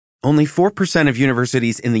Only 4% of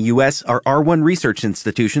universities in the U.S. are R1 research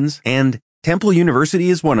institutions, and Temple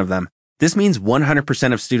University is one of them. This means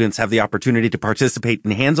 100% of students have the opportunity to participate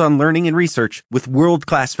in hands-on learning and research with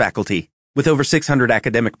world-class faculty. With over 600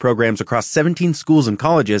 academic programs across 17 schools and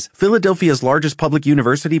colleges, Philadelphia's largest public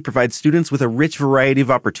university provides students with a rich variety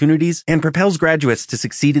of opportunities and propels graduates to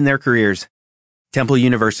succeed in their careers. Temple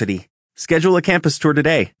University. Schedule a campus tour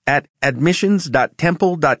today at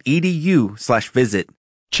admissions.temple.edu/visit.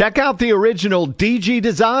 Check out the original DG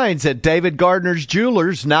Designs at David Gardner's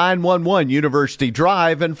Jewelers, 911 University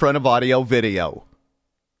Drive in front of Audio Video.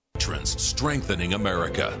 Veterans Strengthening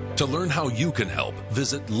America. To learn how you can help,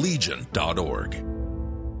 visit legion.org.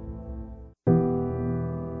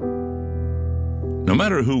 No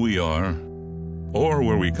matter who we are or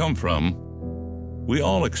where we come from, we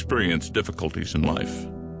all experience difficulties in life.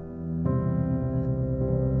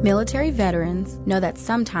 Military veterans know that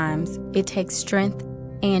sometimes it takes strength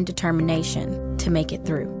and determination to make it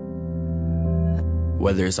through.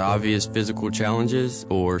 Whether it's obvious physical challenges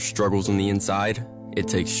or struggles on the inside, it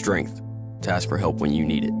takes strength to ask for help when you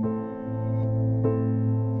need it.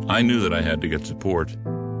 I knew that I had to get support,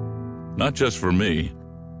 not just for me,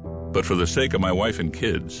 but for the sake of my wife and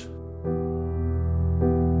kids.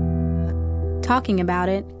 Talking about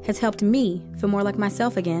it has helped me feel more like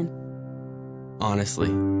myself again.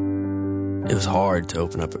 Honestly, it was hard to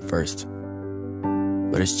open up at first,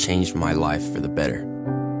 but it's changed my life for the better.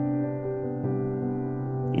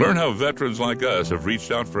 Learn how veterans like us have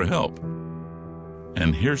reached out for help.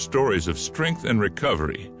 And hear stories of strength and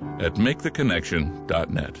recovery at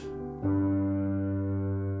MakeTheConnection.net.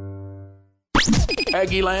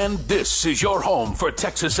 Aggieland, this is your home for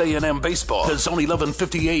Texas A&M baseball. The Zone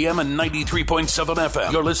 1150 AM and 93.7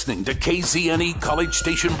 FM. You're listening to KZNE College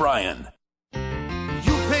Station Bryan.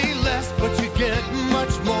 You pay less, but you get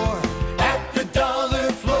much more at the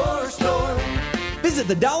Dollar Floor Store. Visit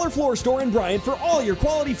the Dollar Floor Store in Bryan for all your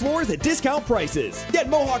quality floors at discount prices. Get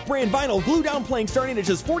Mohawk brand vinyl glue-down plank starting at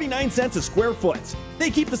just 49 cents a square foot. They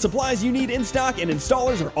keep the supplies you need in stock, and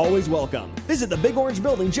installers are always welcome. Visit the Big Orange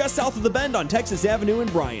Building just south of the Bend on Texas Avenue in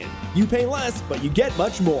Bryan. You pay less, but you get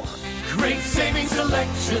much more. Great saving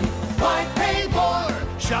selection. Why pay more?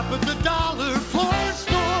 Shop at the Dollar Floor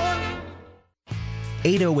Store.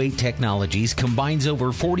 808 Technologies combines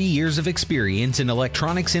over 40 years of experience in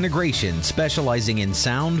electronics integration, specializing in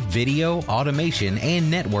sound, video, automation,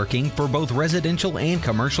 and networking for both residential and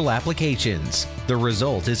commercial applications. The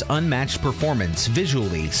result is unmatched performance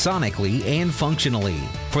visually, sonically, and functionally.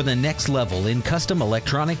 For the next level in custom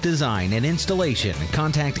electronic design and installation,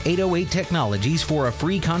 contact 808 Technologies for a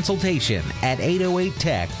free consultation at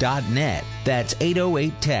 808tech.net. That's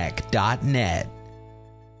 808tech.net.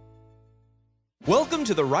 Welcome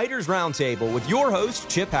to the Writers Roundtable with your host,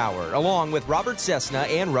 Chip Howard, along with Robert Cessna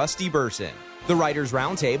and Rusty Burson. The Writers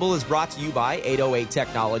Roundtable is brought to you by 808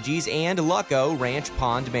 Technologies and Lucco Ranch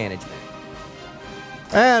Pond Management.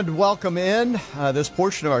 And welcome in. This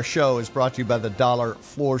portion of our show is brought to you by the Dollar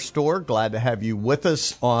Floor Store. Glad to have you with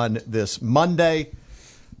us on this Monday.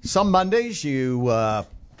 Some Mondays you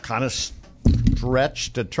kind of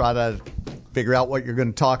stretch to try to figure out what you're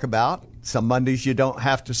going to talk about. Some Mondays you don't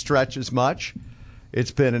have to stretch as much.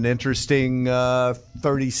 It's been an interesting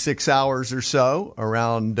 36 hours or so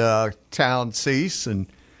around town cease. And,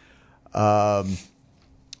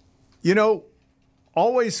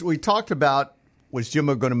 always we talked about, was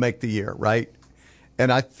Jimbo going to make the year, right?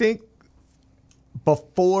 And I think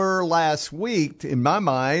before last week, in my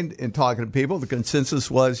mind, in talking to people, the consensus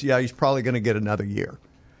was, yeah, he's probably going to get another year.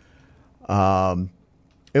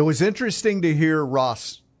 It was interesting to hear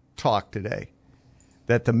Ross talk today,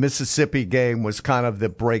 that the Mississippi game was kind of the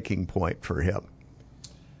breaking point for him.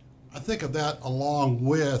 I think of that along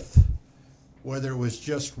with whether it was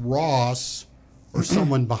just Ross or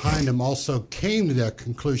someone behind him also came to that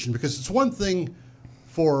conclusion, because it's one thing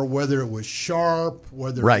for whether it was Sharp,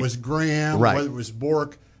 whether it was Graham, whether it was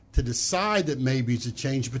Bork, to decide that maybe it's a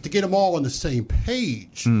change, but to get them all on the same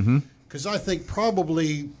page. Because I think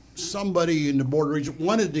probably somebody in the border region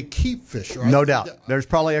wanted to keep Fisher. No doubt. There's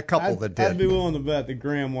probably a couple that did. I'd be willing to bet that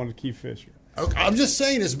Graham wanted to keep Fisher. Okay, I'm just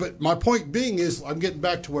saying this, but my point being is I'm getting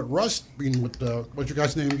back to what Russ, being with what's your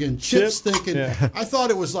guy's name again? Chip's thinking. Yeah. I thought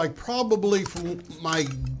it was like probably from my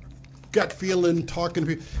gut feeling, talking to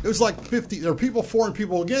people, it was like 50. There are people for and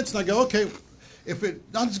people against, and I go, okay, if it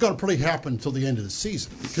nothing's going to probably happen until the end of the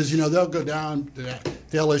season, because they'll go down to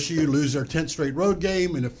LSU, lose their 10th straight road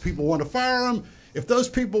game, and if people want to fire them, if those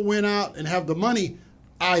people went out and have the money,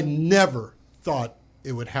 I never thought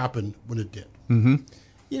it would happen when it did.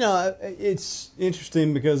 You know, it's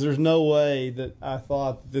interesting because there's no way that I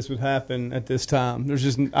thought that this would happen at this time. There's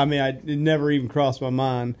just, it never even crossed my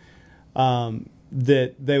mind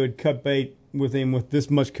that they would cut bait with him with this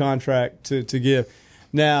much contract to give.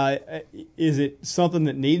 Now, is it something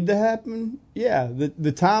that needed to happen? Yeah,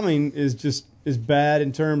 the timing is bad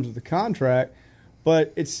in terms of the contract,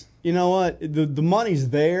 but it's, you know what, the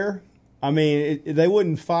money's there. I mean, they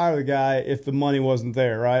wouldn't fire the guy if the money wasn't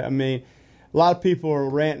there, right? I mean, a lot of people are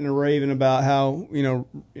ranting and raving about how, you know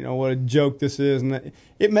what a joke this is, and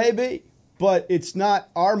it may be, but it's not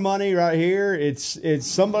our money right here. It's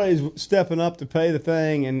somebody's stepping up to pay the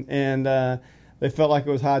thing, and they felt like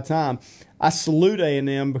it was high time. I salute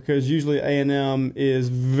A&M because usually A&M is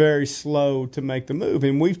very slow to make the move.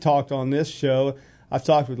 And we've talked on this show. I've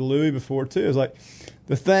talked with Louis before, too. It's like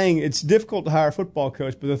it's difficult to hire a football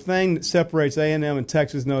coach, but the thing that separates A&M and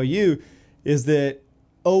Texas and OU is that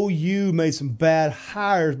OU made some bad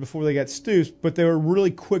hires before they got Stoops, but they were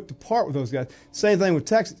really quick to part with those guys. Same thing with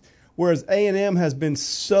Texas. Whereas A&M has been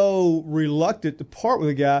so reluctant to part with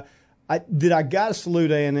a guy, I got to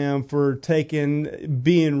salute A&M for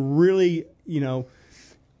being really,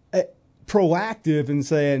 proactive and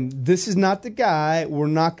saying, this is not the guy. We're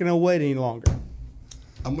not going to wait any longer.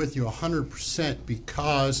 I'm with you 100%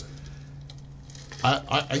 because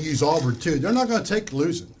I use Auburn too. They're not going to take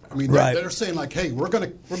losing. I mean, they're saying like, hey, we're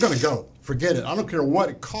going to go. Forget it. I don't care what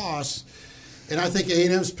it costs. And I think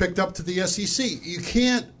A&M's picked up to the SEC. You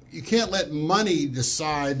can't let money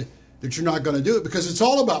decide that you're not going to do it because it's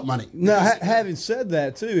all about money. Now, having said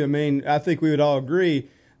that, too, I mean, I think we would all agree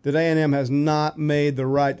that A&M has not made the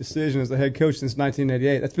right decision as the head coach since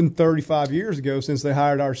 1988. That's been 35 years ago since they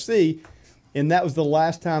hired RC, and that was the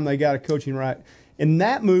last time they got a coaching right. And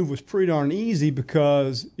that move was pretty darn easy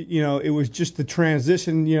because, it was just the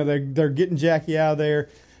transition. They're getting Jackie out of there.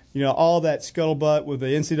 All that scuttlebutt with the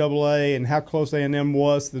NCAA and how close A&M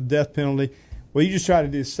was to the death penalty. Well, you just tried to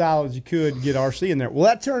do as solid as you could to get RC in there. Well,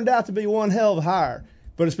 that turned out to be one hell of a hire,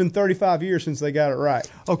 but it's been 35 years since they got it right.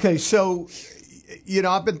 Okay, so,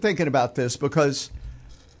 I've been thinking about this because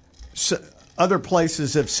other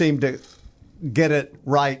places have seemed to get it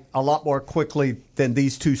right a lot more quickly than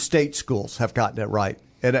these two state schools have gotten it right.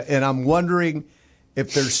 And I'm wondering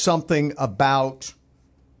if there's something about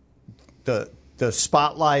the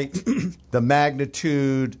spotlight, the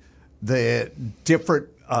magnitude, the different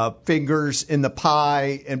fingers in the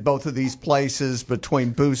pie in both of these places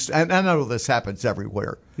between boost. And I know this happens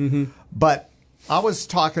everywhere. Mm-hmm. But I was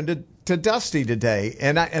talking to Dusty today,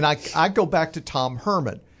 and I go back to Tom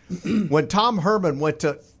Herman. When Tom Herman went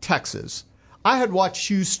to Texas, I had watched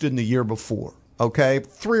Houston the year before, okay?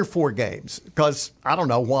 3 or 4 games, because I don't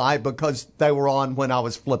know why, because they were on when I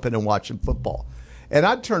was flipping and watching football. And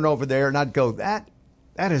I'd turn over there and I'd go, that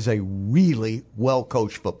is a really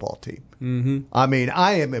well-coached football team. Mm-hmm. I mean,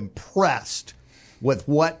 I am impressed with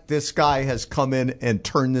what this guy has come in and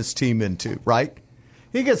turned this team into, right?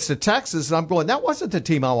 He gets to Texas, and I'm going, that wasn't the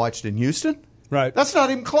team I watched in Houston. Right. That's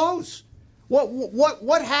not even close.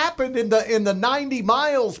 What happened in the 90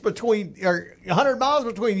 miles between, or 100 miles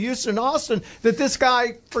between Houston and Austin that this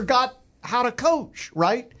guy forgot how to coach,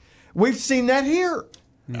 right? We've seen that here.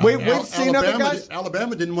 We've seen other guys.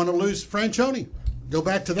 Alabama didn't want to lose Franchione. Go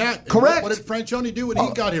back to that. Correct. What did Franchione do when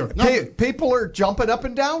he got here? Nothing. People are jumping up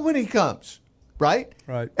and down when he comes, right?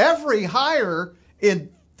 Right. Every hire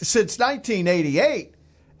since 1988,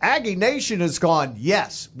 Aggie Nation has gone,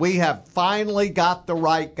 yes, we have finally got the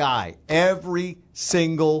right guy every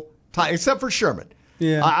single time, except for Sherman.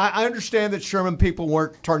 Yeah. I understand that Sherman people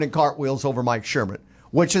weren't turning cartwheels over Mike Sherman,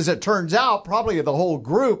 which, as it turns out, probably of the whole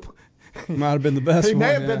group, might have been the best. He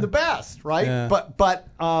may have been the best, right? Yeah. But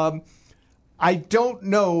I don't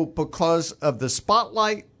know, because of the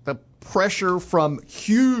spotlight, the pressure from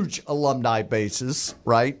huge alumni bases,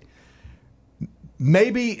 right?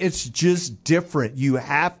 Maybe it's just different. You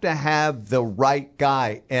have to have the right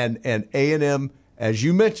guy. And A&M, as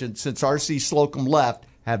you mentioned, since R.C. Slocum left,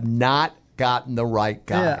 have not gotten the right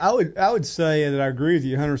guy. Yeah, I would say that I agree with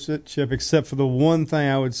you 100%, Chip, except for the one thing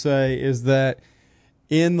I would say is that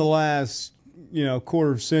in the last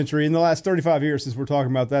quarter of century, in the last 35 years since we're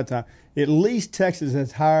talking about that time, at least Texas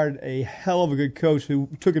has hired a hell of a good coach who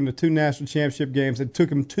took him to 2 national championship games and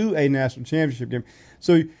took him to a national championship game.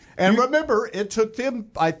 Remember, it took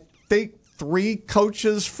them, I think, 3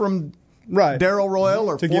 coaches from Darrell Royal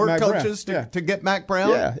or 4 coaches to get Mack Brown.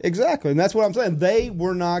 Yeah, exactly. And that's what I'm saying. They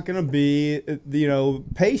were not going to be,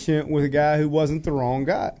 patient with a guy who wasn't the wrong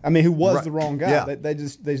guy. I mean, who was the wrong guy. Yeah. They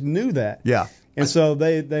just knew that. Yeah. And so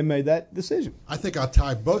they made that decision. I think I'll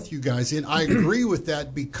tie both you guys in. I agree with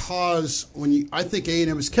that because I think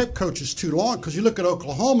A&M has kept coaches too long. Because you look at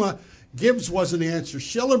Oklahoma, Gibbs wasn't the answer.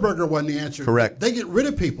 Schellenberger wasn't the answer. Correct. They get rid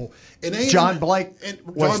of people. And A&M, John Blake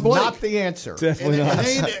was not the answer. Definitely not.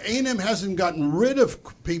 And A&M hasn't gotten rid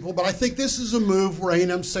of people, but I think this is a move where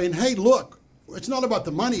A&M's saying, hey, look, it's not about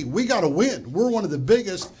the money. We got to win. We're one of the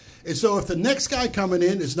biggest. And so if the next guy coming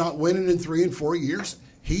in is not winning in 3 and 4 years,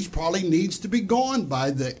 he probably needs to be gone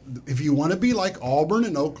if you want to be like Auburn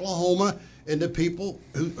and Oklahoma and the people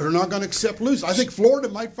who are not going to accept losing. I think Florida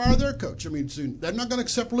might fire their coach. I mean, soon they're not going to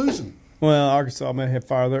accept losing. Well, Arkansas may have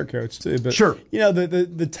fired their coach too, but sure.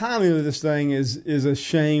 The timing of this thing is a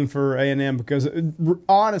shame for A&M because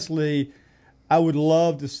honestly, I would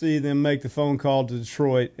love to see them make the phone call to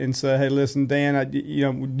Detroit and say, "Hey, listen, Dan, do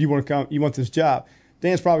you want to come? You want this job?"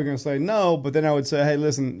 Dan's probably going to say no, but then I would say, "Hey,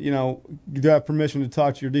 listen, do I have permission to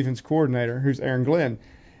talk to your defense coordinator, who's Aaron Glenn?"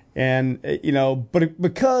 And but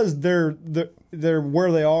because they're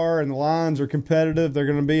where they are and the lines are competitive, they're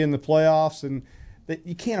going to be in the playoffs, and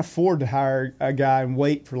you can't afford to hire a guy and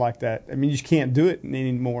wait for like that. I mean, you just can't do it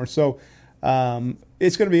anymore. So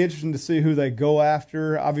it's going to be interesting to see who they go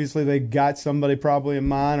after. Obviously, they got somebody probably in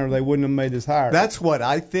mind, or they wouldn't have made this hire. That's what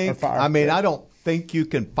I think. I mean, I don't think you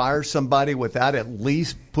can fire somebody without at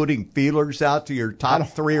least putting feelers out to your top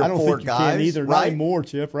 3 or 4 guys. I don't think you can either. Right? Not anymore,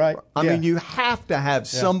 Chip, right? I mean, you have to have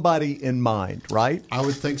somebody in mind, right? I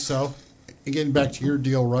would think so. And getting back to your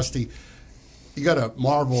deal, Rusty, you got to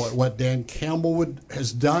marvel at what Dan Campbell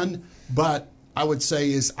has done. But I would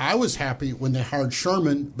say I was happy when they hired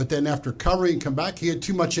Sherman, but then after covering and come back, he had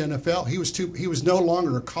too much NFL. He was no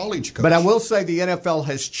longer a college coach. But I will say the NFL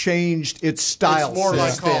has changed its style. It's more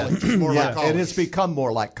like college. It's more like college. It has become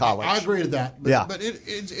more like college. I agree with that. But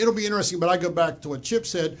it'll be interesting. But I go back to what Chip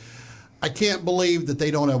said. I can't believe that they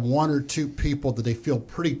don't have 1 or 2 people that they feel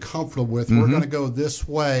pretty comfortable with. Mm-hmm. We're going to go this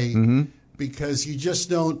way because you just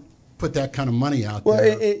don't put that kind of money out there.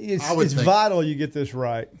 Well, it's vital you get this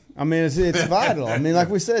right. I mean, it's vital. I mean, like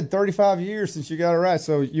we said, 35 years since you got it right.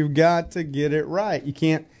 So you've got to get it right. You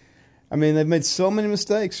can't – I mean, they've made so many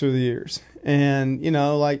mistakes through the years. And,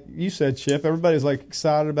 like you said, Chip, everybody's,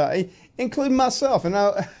 excited about it, including myself. And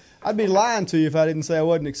I'd be lying to you if I didn't say I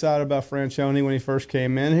wasn't excited about Franchione when he first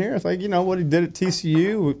came in here. It's like, what he did at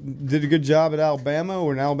TCU, did a good job at Alabama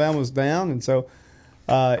when Alabama was down. And so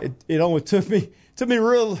it only took me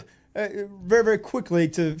real – very, very quickly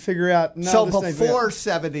to figure out. So before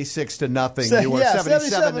 76-0, you were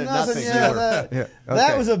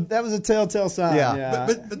 77-0. That was a telltale sign. Yeah.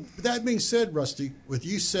 But that being said, Rusty, with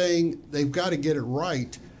you saying they've got to get it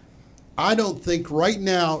right, I don't think right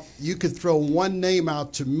now you could throw one name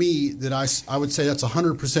out to me that I would say that's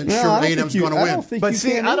 100% sure A&M's going to win. But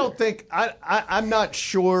see, I don't think I'm not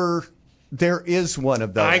sure. There is one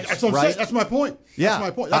of those. Right? That's my point. Yeah. That's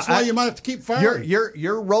my point. That's why you might have to keep firing.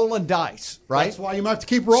 You're rolling dice, right? That's why you might have to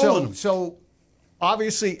keep rolling them. So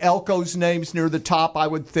obviously Elko's name's near the top, I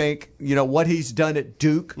would think, what he's done at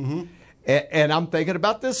Duke. Mm-hmm. And I'm thinking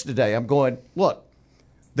about this today. I'm going, look,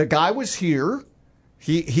 the guy was here.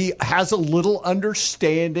 He has a little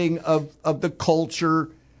understanding of the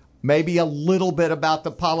culture, maybe a little bit about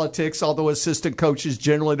the politics, although assistant coaches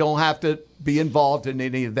generally don't have to be involved in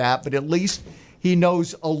any of that, but at least he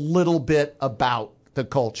knows a little bit about the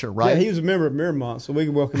culture, right? Yeah, he was a member of Miramont, so we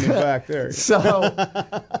can welcome him back there. So,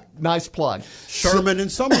 nice plug. Sherman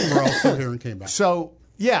and some of them were also here and came back.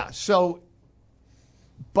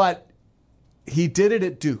 But he did it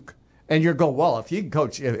at Duke. And you're going, well, if he can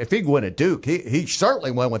coach, if he can win at Duke, he certainly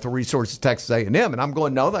went with the resources of Texas A&M. And I'm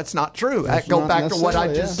going, no, that's not true. Go back to what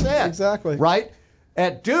I just said. Exactly. Right?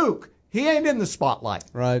 At Duke, he ain't in the spotlight.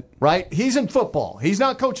 Right. Right? He's in football. He's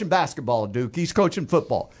not coaching basketball at Duke. He's coaching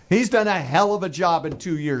football. He's done a hell of a job in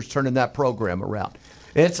 2 years turning that program around.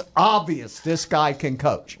 It's obvious this guy can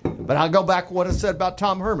coach. But I'll go back to what I said about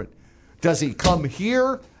Tom Herman. Does he come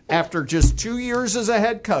here after just 2 years as a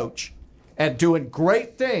head coach and doing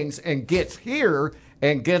great things and gets here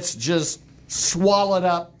and gets just swallowed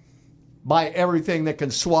up by everything that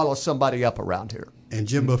can swallow somebody up around here? And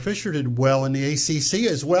Jimbo Fisher did well in the ACC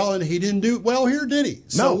as well, and he didn't do well here, did he?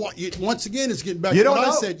 No. So once again, it's getting back to what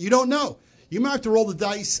I said. You don't know. You might have to roll the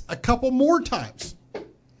dice a couple more times.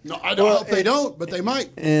 No, I don't know if they don't, but they might.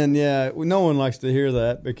 And, no one likes to hear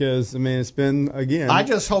that because, it's been, again. I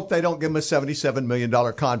just hope they don't give him a $77 million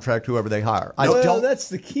contract, whoever they hire. That's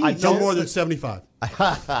the key. No more than 75.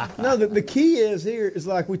 No, the key is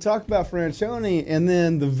like we talked about Franchione, and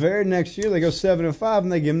then the very next year they go 7-5 and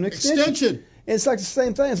they give him an extension. it's like the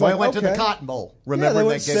same thing. It's Well, like, they went to the okay. Cotton Bowl. Remember, they they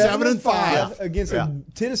went gave 7-5 against a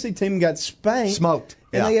Tennessee team and got smoked.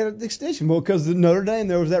 And they had an extension. Well, because the Notre Dame,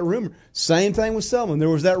 there was that rumor. Same thing with Selman. There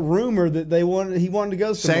was that rumor that he wanted to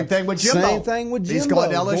go somewhere. Same thing with Jimbo. Same thing with Jimbo. He's going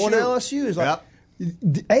to LSU. Going to LSU. It's like,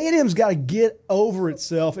 A&M's got to get over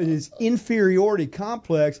itself and its inferiority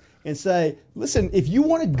complex and say, listen, if you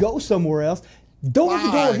want to go somewhere else, don't let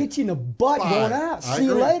the door hit you in the butt going out. See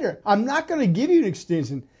you later. I'm not going to give you an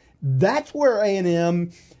extension. That's where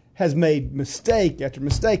A&M has made mistake after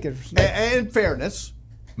mistake after mistake. And in fairness,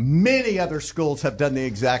 many other schools have done the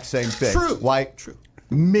exact same thing. True. Right? True.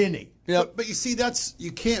 Many. Yep. But you see,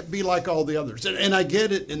 you can't be like all the others, and I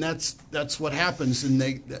get it, and that's what happens, and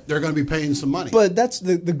they're going to be paying some money. But that's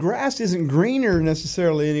the grass isn't greener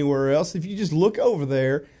necessarily anywhere else. If you just look over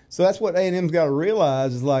there, so that's what A&M's got to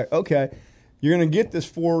realize is like, okay, you're going to get this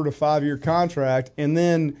 4 to 5 year contract, and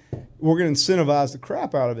then we're going to incentivize the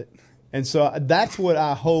crap out of it, and so that's what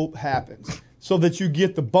I hope happens, so that you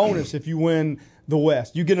get the bonus if you win the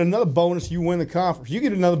West. You get another bonus, you win the conference. You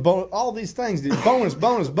get another bonus, all these things. Bonus,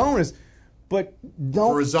 but don't.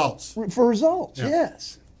 For results, Yeah.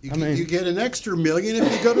 yes. You get an extra $1 million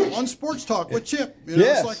if you go on Sports Talk with Chip.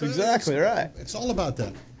 Yes, exactly right. It's all about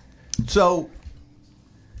that. So,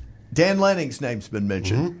 Dan Lenning's name's been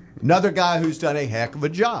mentioned. Mm-hmm. Another guy who's done a heck of a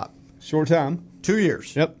job. Short time. 2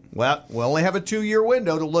 years. Yep. Well, we only have a 2 year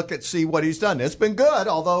window to look at, see what he's done. It's been good,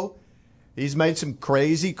 although he's made some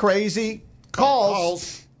crazy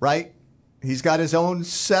calls. Right? He's got his own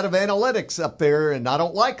set of analytics up there, and I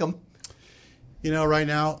don't like them. Right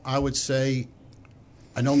now, I would say,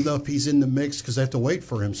 I don't know if he's in the mix because they have to wait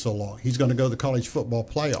for him so long. He's going to go to the college football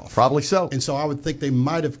playoff. Probably so. And so I would think they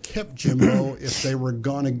might have kept Jimbo if they were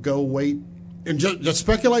going to go wait. And just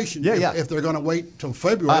speculation. If they're going to wait till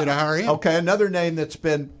February to hire him. Okay, another name that's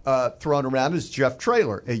been thrown around is Jeff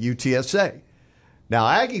Traylor at UTSA. Now,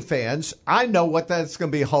 Aggie fans, I know what that's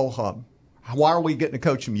going to be ho-hum. Why are we getting a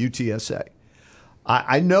coach from UTSA?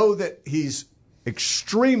 I know that he's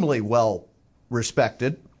extremely well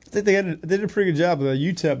respected. I think they did a pretty good job with a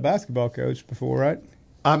UTEP basketball coach before, right?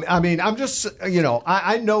 I'm just,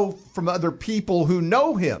 I know from other people who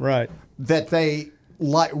know him that they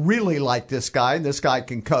really like this guy, and this guy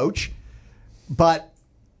can coach. But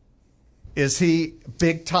is he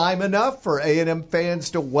big time enough for A&M fans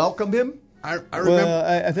to welcome him? I remember.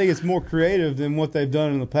 Well, I think it's more creative than what they've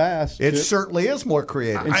done in the past. It certainly is more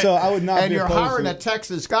creative. And so I would not. And you're hiring a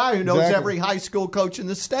Texas guy who knows every high school coach in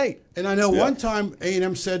the state. And I know one time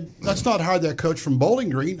A&M said, "Let's not hire that coach from Bowling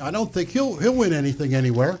Green. I don't think he'll win anything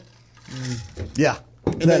anywhere." Yeah.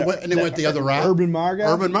 And they went the other route. Urban Meyer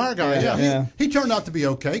guy? Yeah. He turned out to be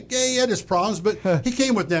okay. Yeah, he had his problems, but he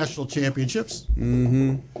came with national championships.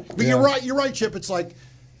 Mm-hmm. But you're right, Chip. It's like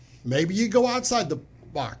maybe you go outside the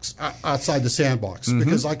box, outside the sandbox,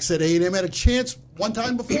 because like I said, A&M had a chance one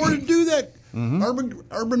time before to do that.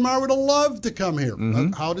 Urban Meyer would have loved to come here.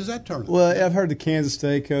 How does that turn out? Well, I've heard the Kansas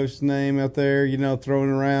State coach's name out there, thrown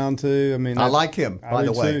around too. I like him, by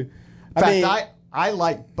the way. In fact, I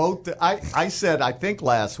like both. I said, I think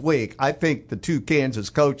last week, I think the two Kansas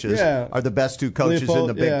coaches are the best two coaches in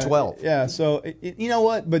the Big 12. Yeah, so you know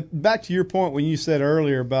what? But back to your point when you said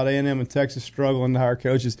earlier about A&M and Texas struggling to hire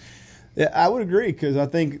coaches, I would agree because I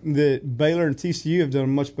think that Baylor and TCU have done a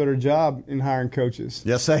much better job in hiring coaches.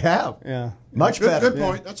 Yes, they have. Yeah. Much better. Good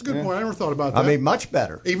point. That's a good point. I never thought about that. I mean, much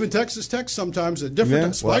better. Even Texas Tech sometimes at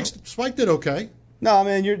different Spike did okay. No, I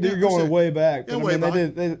mean, you're going way back. Yeah, way back.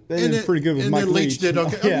 They did pretty good with Mike Leach. Did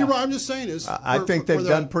okay. You're right. I'm just saying I think they've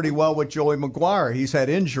done pretty well with Joey McGuire. He's had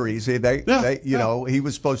injuries. He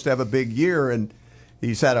was supposed to have a big year, and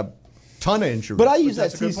he's had a ton of injuries. But I use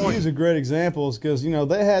that TCU as a great example because,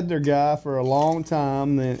 they had their guy for a long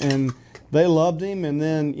time, and they loved him, and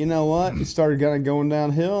then, you know what? He started kind of going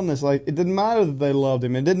downhill, and it's like it didn't matter that they loved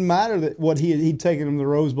him. It didn't matter that what he'd taken him to the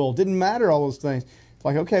Rose Bowl. It didn't matter all those things.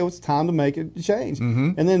 Like, okay, well, it's time to make a change.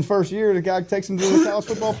 And then first year, the guy takes him to the college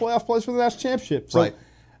football playoff, plays for the national championship. So, right.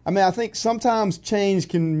 I mean, I think sometimes change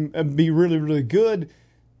can be really, really good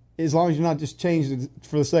as long as you're not just changing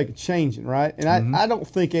for the sake of changing, right? And I don't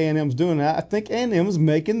think A&M's doing that. I think A&M's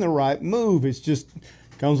making the right move. It's just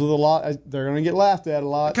comes with a lot. They're going to get laughed at a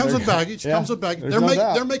lot. It comes with baggage.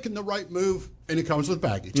 They're making the right move, and it comes with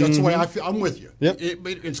baggage. That's the way I feel. I'm with you. Yep.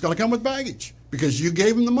 It's going to come with baggage because you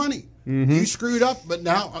gave them the money. You screwed up, but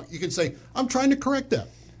now you can say, I'm trying to correct that.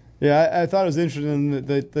 Yeah, I thought it was interesting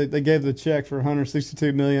that they gave the check for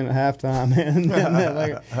 $162 million at halftime. And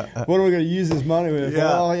like, what are we going to use this money with?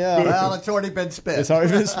 Yeah. Oh, yeah. Well, it's already been spent. It's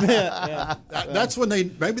already been spent. Yeah. That's when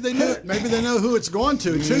maybe they knew it. Maybe they know who it's going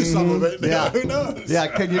to too. Some of it. Yeah. Who knows? Yeah.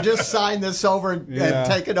 Can you just sign this over and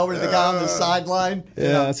take it over to the guy on the sideline?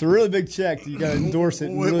 Yeah, it's a really big check. You got to endorse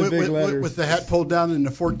it in really big letters. With the hat pulled down in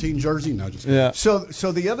the 14 jersey. No, just yeah.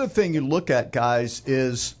 So the other thing you look at, guys,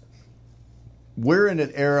 is we're in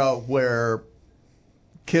an era where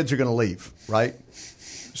kids are going to leave, right?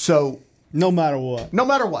 So no matter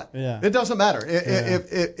what, yeah, it doesn't matter.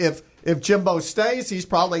 If Jimbo stays, he's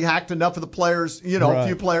probably hacked enough of the players, a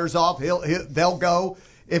few players off. They'll go.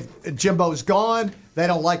 If Jimbo's gone, they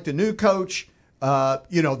don't like the new coach. They're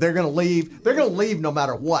going to leave. They're going to leave no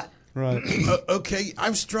matter what. Right. Okay, I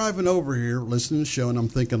was driving over here listening to the show, and I'm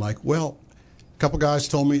thinking like, well, a couple guys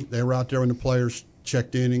told me they were out there when the players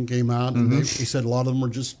checked in and came out, and he said a lot of them were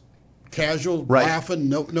just casual, laughing,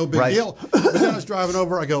 no big deal. But then I was driving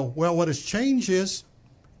over, I go, well, what has changed is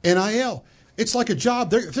NIL. It's like a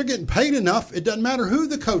job. If they're getting paid enough, it doesn't matter who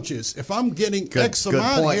the coach is. If I'm getting X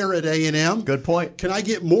amount here at A&M, good point. Can I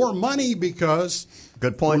get more money? Because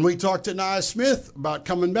good point. When we talked to Nia Smith about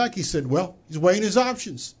coming back, he said, well, he's weighing his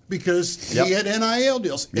options because he had NIL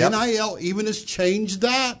deals. Yep. NIL even has changed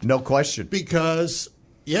that. No question. Because,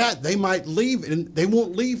 they might leave, and they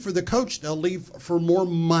won't leave for the coach. They'll leave for more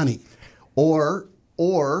money. Or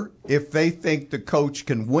if they think the coach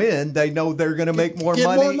can win, they know they're going to make more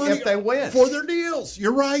money if they win. For their deals.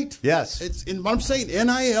 You're right. Yes. I'm saying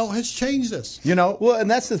NIL has changed this. Well, and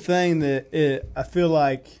that's the thing that I feel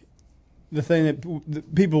like the thing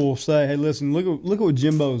that people will say, hey, listen, look at what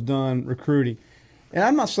Jimbo's done recruiting. And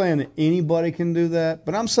I'm not saying that anybody can do that,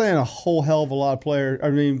 but I'm saying a whole hell of a lot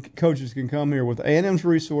of coaches can come here with A&M's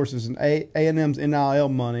resources and A&M's NIL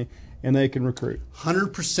money, and they can recruit.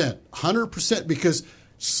 100%, because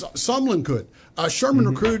Sumlin could. Sherman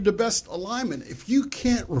recruited the best alignment. If you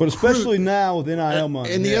can't recruit, but especially now with NIL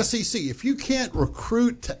money in the SEC, if you can't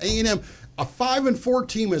recruit to A&M, a 5-4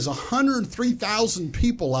 team is 103,000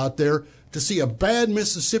 people out there to see a bad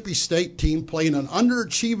Mississippi State team playing an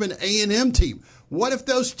underachieving A&M team. What if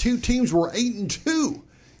those two teams were 8-2?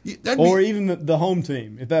 Or even the home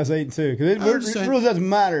team, if that's 8-2, because it really doesn't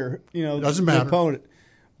matter. Doesn't matter. The opponent.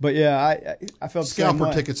 But yeah, I felt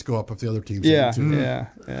scalper tickets go up if the other team's 8-2.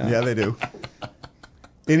 Yeah, they do.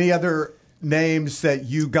 Any other names that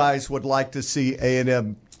you guys would like to see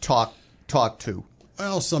A&M talk to?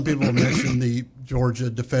 Well, some people mention the Georgia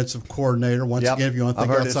defensive coordinator. Once again, if you want to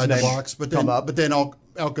think outside the box, but then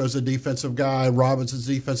Elko's a defensive guy, Robinson's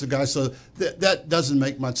a defensive guy, so that doesn't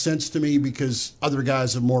make much sense to me because other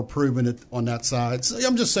guys have more proven it on that side. So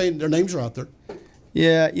I'm just saying their names are out there.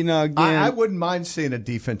 Yeah, again, I wouldn't mind seeing a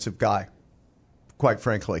defensive guy, quite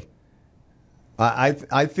frankly.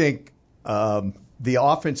 I think the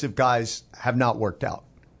offensive guys have not worked out.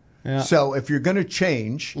 Yeah. So if you're going to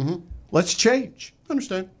change, let's change. I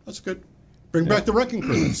understand. That's good. Bring back the wrecking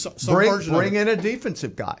crew. Bring in a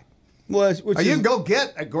defensive guy. Well, you can go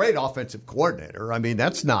get a great offensive coordinator. I mean,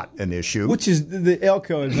 that's not an issue. Which is the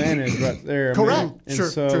Elko advantage right there. Correct.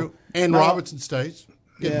 True. And Robinson stays.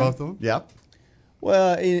 Get both of them. Yep.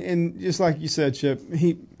 Well, and just like you said, Chip,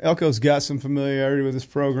 Elko's got some familiarity with this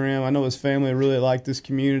program. I know his family really liked this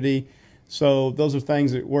community. So those are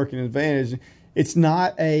things that work in advantage. It's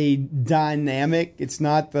not a dynamic.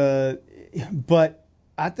 But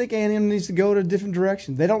I think A&M needs to go to a different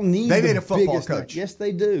direction. They don't need. They need a football coach. Yes,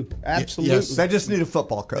 they do. Absolutely. Yes, they just need a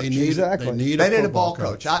football coach. They need a ball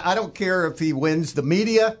coach. I don't care if he wins the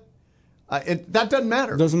media. That doesn't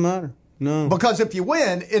matter. Doesn't matter. No. Because if you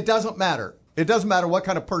win, it doesn't matter. It doesn't matter what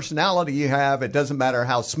kind of personality you have. It doesn't matter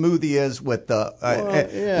how smooth he is with the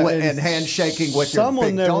and handshaking with your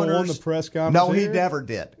big donors. Someone never won the press conference. No, he never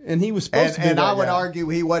did. And he was supposed to be. And I would argue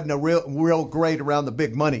he wasn't a real great around the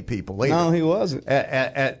big money people either. No, he wasn't.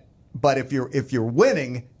 But if you're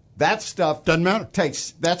winning, that stuff doesn't matter.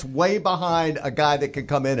 That's way behind a guy that can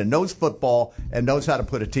come in and knows football and knows how to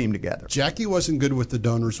put a team together. Jackie wasn't good with the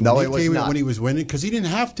donors when he was not. When he was winning because he didn't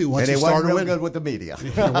have to once he started wasn't winning. real good with the media.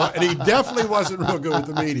 And he definitely wasn't real good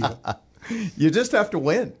with the media. You just have to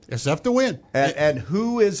win. Just have to win. And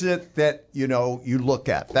who is it that you look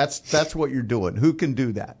at? That's what you're doing. Who can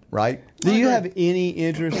do that, right? Do you have any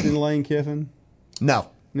interest in Lane Kiffin?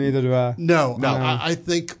 No. Neither do I. No. I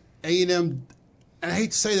think A&M. And I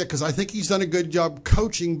hate to say that because I think he's done a good job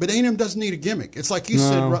coaching, but A&M doesn't need a gimmick. It's like you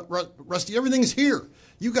said, Rusty, everything's here.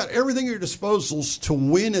 You got everything at your disposals to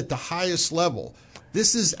win at the highest level.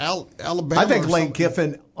 This is Alabama. I think Lane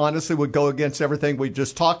Kiffin honestly would go against everything we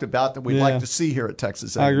just talked about that we'd like to see here at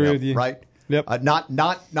Texas A&M. I agree with you. Right? Yep.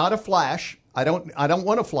 Not a flash. I don't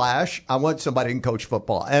want a flash. I want somebody who can coach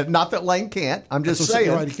football. And not that Lane can't. I'm just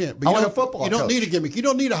saying. Right, he can't. But I want a football coach. You don't need a gimmick. You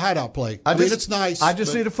don't need a hideout play. I mean, it's nice. I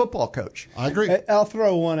just need a football coach. I agree. I'll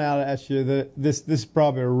throw one out at you. This is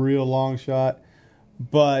probably a real long shot,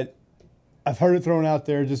 but I've heard it thrown out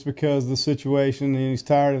there just because of the situation, and he's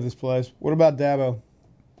tired of this place. What about Dabo?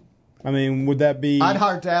 I mean, would that be... I'd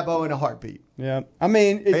hire Dabo in a heartbeat. Yeah. I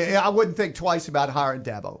mean... I wouldn't think twice about hiring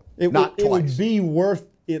Dabo. It would be worth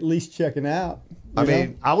at least checking out. I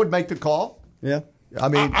mean, I would make the call. Yeah. I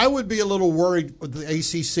mean, I would be a little worried with the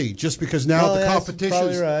ACC just because now the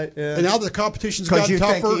competition's right. Yeah. And now the competition's gotten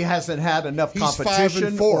tougher. Because you think he hasn't had enough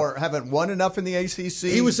competition or haven't won enough in the ACC?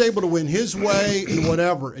 He was able to win his way and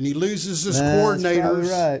whatever, and he loses his coordinators.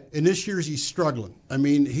 Right. And this year he's struggling. I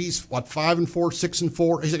mean, he's 5-4,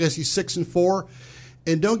 6-4. I guess he's 6-4.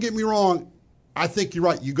 And don't get me wrong, I think you're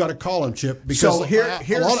right. You got to call him, Chip. Because so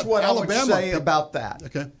here's what I would say about that.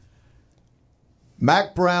 Okay.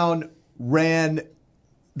 Mack Brown ran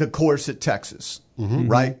the course at Texas,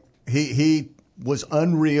 right? He was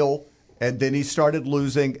unreal, and then he started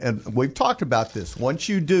losing. And we've talked about this. Once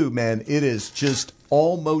you do, man, it is just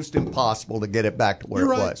almost impossible to get it back to where it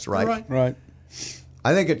was, right? Right.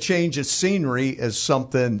 I think a change of scenery is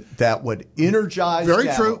something that would energize. Very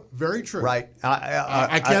Dabo, true. Very true. Right.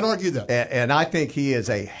 I can't argue that. And I think he is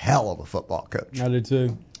a hell of a football coach. I do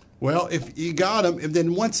too. Well, if you got him, and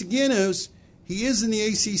then once again, he is in the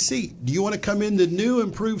ACC. Do you want to come in the new,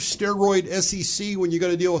 improved steroid SEC when you're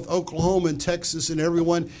going to deal with Oklahoma and Texas and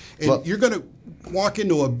everyone, and you're going to walk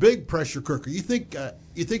into a big pressure cooker? You think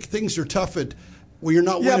things are tough at well, you're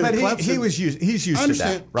not winning. Yeah, but he's used to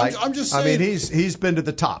that, right? I'm just saying. I mean, he's been to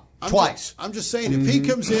the top twice. I'm just saying, if he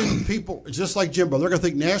comes in, people just like Jimbo, they're going to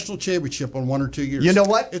think national championship on 1 or 2 years. You know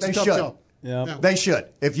what? It's they a tough should. job. Yeah, they should.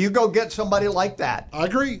 If you go get somebody like that, I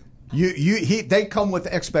agree. They come with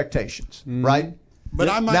expectations, right?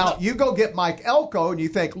 But now you go get Mike Elko and you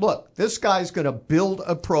think, look, this guy's going to build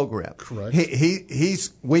a program. Correct.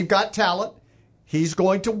 We've got talent. He's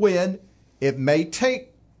going to win. It may take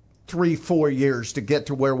 3-4 years to get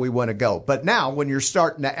to where we want to go. But now when you're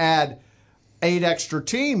starting to add 8 extra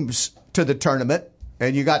teams to the tournament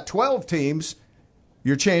and you got 12 teams,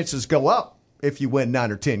 your chances go up if you win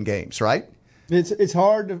 9 or 10 games, right? It's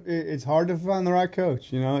hard to find the right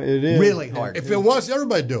coach. You know, it is really hard. If it was,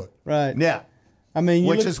 everybody'd do it. Right. Yeah. I mean,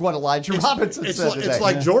 which is what Elijah Robinson said today. It's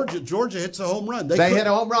like Georgia. Georgia hits a home run. They hit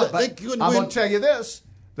a home run. But I'm going to tell you this: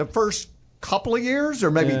 the first couple of years,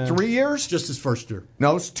 or maybe 3 years, just his first year.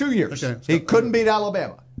 No, it's 2 years. Okay. He couldn't beat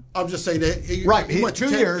Alabama. I'm just saying that he went 2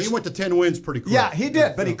 to 10, years. He went to 10 wins pretty quick. Yeah, he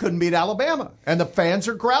did, but he couldn't beat Alabama, and the fans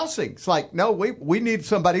are grousing. It's like, no, we need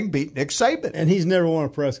somebody who can beat Nick Saban, and he's never won a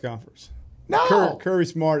press conference. No, Kirby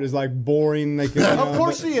Smart is like boring. Of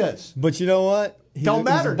course he is. But you know what? He's Don't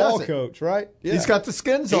matter, he's a ball does it? coach, right? Yeah. He's got the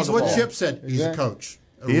skins on the ball. He's what Chip said. He's a coach.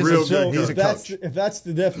 He's a coach. If that's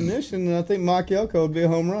the definition, then I think Mike Elko would be a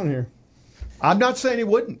home run here. I'm not saying he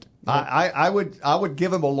wouldn't. I would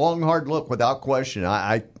give him a long, hard look without question.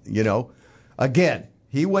 Again,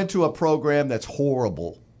 he went to a program that's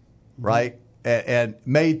horrible, right, and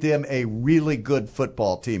made them a really good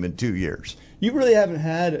football team in 2 years. You really haven't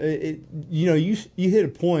had you hit a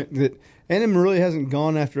point that A&M really hasn't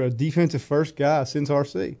gone after a defensive first guy since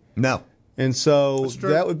RC. No. And so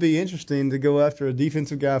that would be interesting to go after a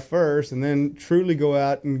defensive guy first and then truly go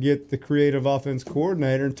out and get the creative offense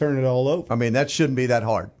coordinator and turn it all over. I mean, that shouldn't be that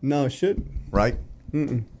hard. No, it shouldn't. Right?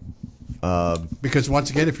 Mm-mm. Because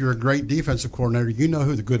once again, if you're a great defensive coordinator, you know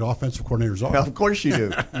who the good offensive coordinators are. Of course you do.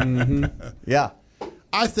 Mm-hmm. Yeah.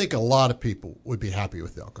 I think a lot of people would be happy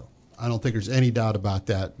with Elko. I don't think there's any doubt about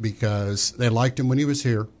that because they liked him when he was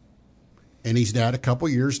here. And he's had a couple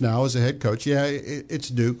years now as a head coach. Yeah, it's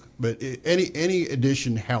Duke, but any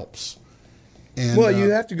addition helps. And, you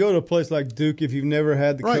have to go to a place like Duke if you've never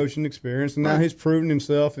had the coaching experience. And now he's proven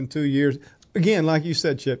himself in 2 years. Again, like you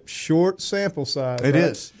said, Chip, short sample size. It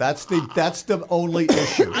is. That's the only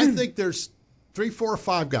issue. I think there's 3, 4, or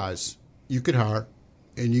 5 guys you could hire,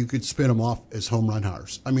 and you could spin them off as home run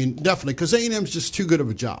hires. I mean, definitely, because A&M's just too good of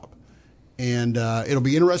a job. And it'll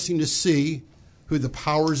be interesting to see who the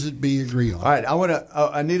powers that be agree on. All right,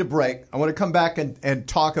 I need a break. I want to come back and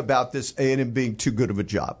talk about this A&M being too good of a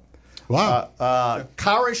job. Wow.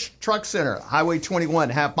 Karish Truck Center, Highway 21,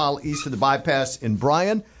 half mile east of the bypass in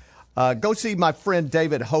Bryan. Go see my friend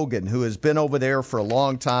David Hogan, who has been over there for a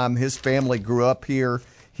long time. His family grew up here.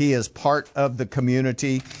 He is part of the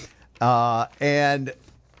community. And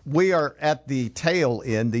we are at the tail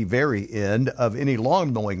end, the very end of any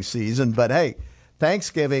lawn mowing season. But, hey,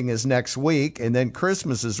 Thanksgiving is next week, and then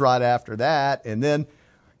Christmas is right after that. And then,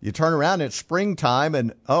 You turn around, it's springtime,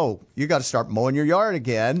 and, you got to start mowing your yard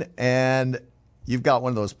again, and you've got one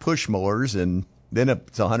of those push mowers, and then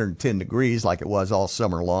it's 110 degrees like it was all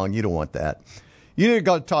summer long. You don't want that. You need to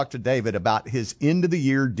go talk to David about his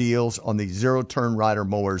end-of-the-year deals on the zero-turn rider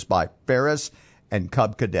mowers by Ferris and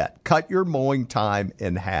Cub Cadet. Cut your mowing time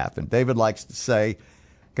in half. And David likes to say,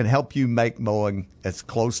 can help you make mowing as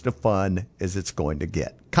close to fun as it's going to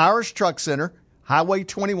get. Kyrus Truck Center, Highway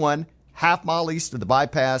 21, half-mile east of the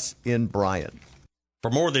bypass in Bryan. For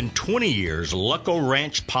more than 20 years, Lucco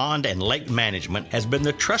Ranch Pond and Lake Management has been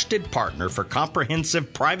the trusted partner for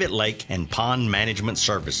comprehensive private lake and pond management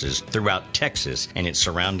services throughout Texas and its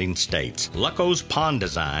surrounding states. Lucco's pond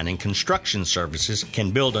design and construction services can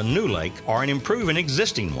build a new lake or improve an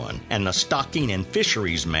existing one, and the stocking and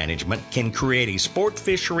fisheries management can create a sport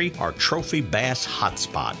fishery or trophy bass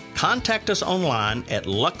hotspot. Contact us online at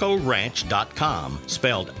luccoranch.com,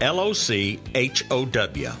 spelled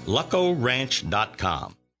L-O-C-H-O-W, luccoranch.com.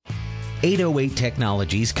 808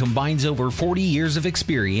 Technologies combines over 40 years of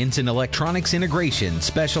experience in electronics integration,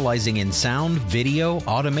 specializing in sound, video,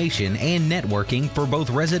 automation, and networking for both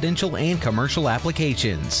residential and commercial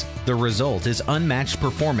applications. The result is unmatched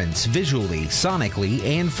performance visually, sonically,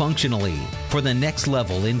 and functionally. For the next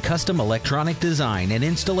level in custom electronic design and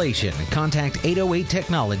installation, contact 808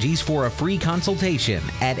 Technologies for a free consultation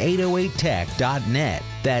at 808tech.net.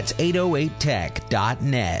 That's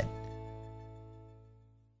 808tech.net.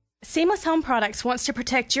 Seamless Home Products wants to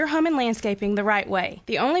protect your home and landscaping the right way.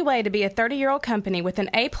 The only way to be a 30-year-old company with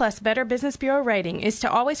an A-plus Better Business Bureau rating is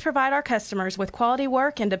to always provide our customers with quality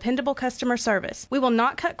work and dependable customer service. We will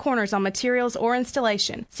not cut corners on materials or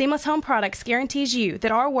installation. Seamless Home Products guarantees you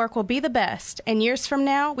that our work will be the best, and years from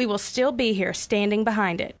now, we will still be here standing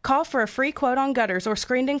behind it. Call for a free quote on gutters or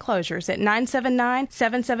screened enclosures at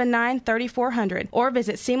 979-779-3400 or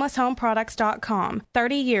visit seamlesshomeproducts.com.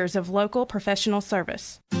 30 years of local professional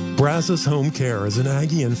service. Brazos Home Care is an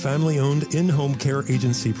Aggie and family-owned in-home care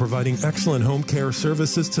agency providing excellent home care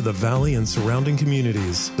services to the Valley and surrounding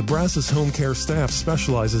communities. The Brazos Home Care staff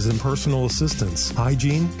specializes in personal assistance,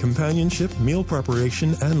 hygiene, companionship, meal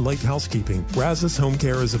preparation, and late housekeeping. Brazos Home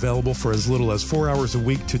Care is available for as little as 4 hours a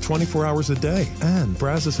week to 24 hours a day. And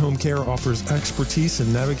Brazos Home Care offers expertise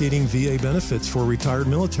in navigating VA benefits for retired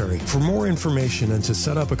military. For more information and to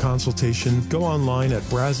set up a consultation, go online at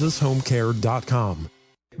brazoshomecare.com.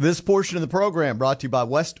 This portion of the program brought to you by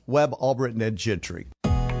West Webb Albritton and Gentry.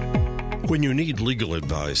 When you need legal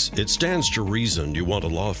advice, it stands to reason you want a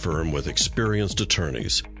law firm with experienced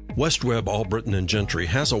attorneys. West Webb Albritton and Gentry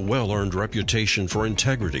has a well-earned reputation for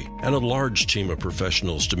integrity and a large team of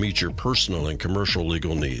professionals to meet your personal and commercial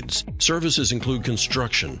legal needs. Services include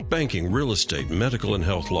construction, banking, real estate, medical and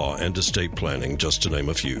health law, and estate planning, just to name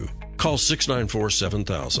a few. Call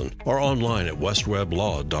 694-7000 or online at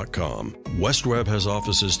westweblaw.com. West Webb has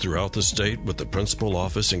offices throughout the state with the principal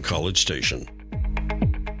office in College Station.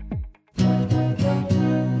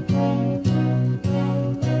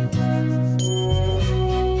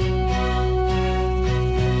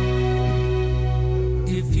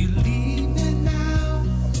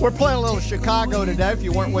 We're playing a little Chicago today. If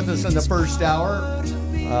you weren't with us in the first hour,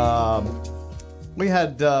 we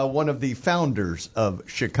had one of the founders of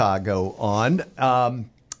Chicago on.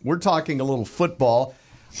 We're talking a little football.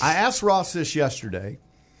 I asked Ross this yesterday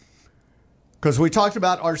because we talked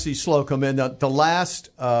about R.C. Slocum, and the last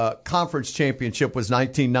conference championship was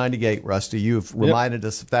 1998, Rusty. You've reminded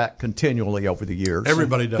us of that continually over the years.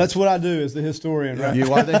 Everybody does. That's what I do as the historian, right?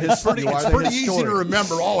 You are the historian. It's pretty easy to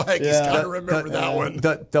remember. All heck, he's got to remember that one.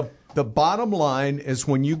 The bottom line is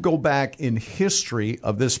when you go back in history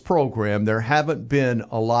of this program, there haven't been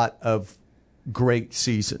a lot of great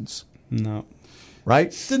seasons. No.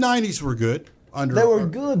 Right? The 90s were good. They were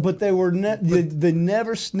good, but they were they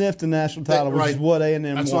never sniffed a national title, which is what A&M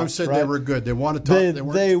won. That's why I said right? They were good. They wanted to.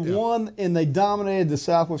 They won, and they dominated the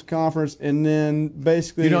Southwest Conference, and then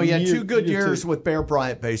basically... you had two good years with Bear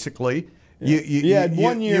Bryant, basically. Yeah. You had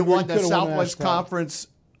 1 year you where won the Southwest Conference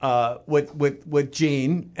with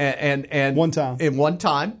Gene and one time. In one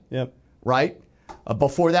time. Yep. Right?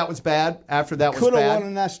 Before that was bad. After that was bad. Could have won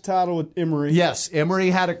a national title with Emory. Yes. Emory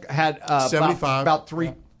had 75. about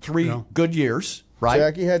three good years, right?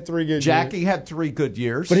 Jackie had 3 good years. Jackie had 3 good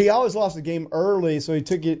years. But he always lost the game early, so he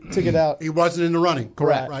took it out. He wasn't in the running.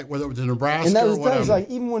 Correct. Right, whether it was in Nebraska and that was or whatever. Things like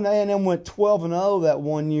even when A&M went 12-0 that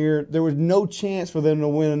 1 year, there was no chance for them to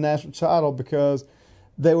win a national title because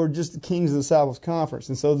they were just the kings of the Southwest Conference.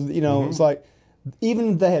 And so, it's like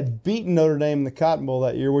even if they had beaten Notre Dame in the Cotton Bowl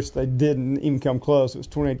that year, which they didn't even come close. It was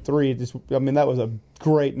 28-3. That was a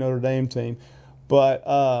great Notre Dame team. But,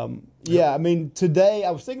 today I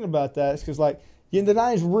was thinking about that. It's because, the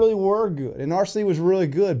 90s really were good, and RC was really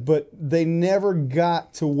good, but they never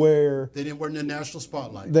got to where They weren't in the national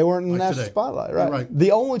spotlight. they weren't in the like national today. spotlight, right? Right.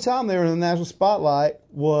 The only time they were in the national spotlight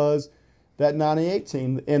was that 98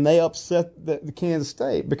 team, and they upset the Kansas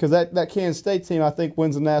State, because that Kansas State team, I think,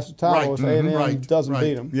 wins the national title if A&M doesn't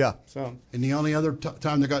beat them. Yeah. So, And the only other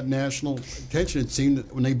time they got national attention, it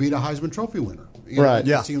seemed when they beat a Heisman Trophy winner. You Right.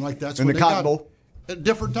 It seemed like that's In when the they Cotton got Bowl. at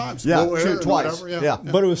different times. Yeah, O'Hare and twice. whatever, Yeah.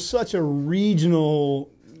 but it was such a regional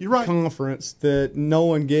conference that no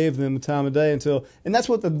one gave them the time of day until, and that's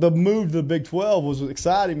what the move to the Big 12 was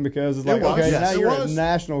exciting, because it's like, was, okay, yes. now It you're was. a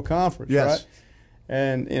national conference, Yes. right?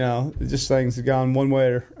 And, just things have gone one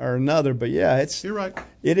way or another. But, yeah, You're right.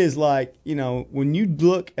 it is like, when you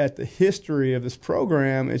look at the history of this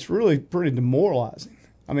program, it's really pretty demoralizing.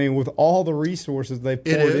 I mean, with all the resources they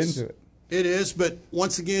poured into it. It is, but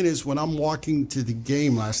once again, is when I'm walking to the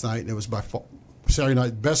game last night, and it was by far Saturday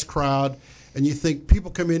night, best crowd, and you think people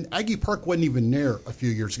come in. Aggie Park wasn't even there a few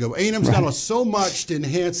years ago. A&M's done so much to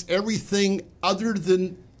enhance everything other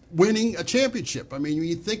than winning a championship. I mean, when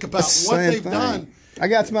you think about what they've done. I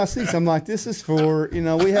got to my seats. I'm like, this is for,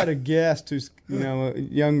 we had a guest who's, a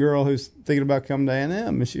young girl who's thinking about coming to A&M,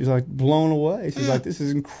 and she was like blown away. She's like, this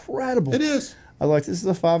is incredible. It is. I was like, this is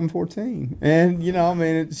a 5-14, and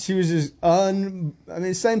she was just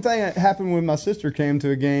same thing happened when my sister came to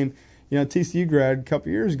a game, TCU grad a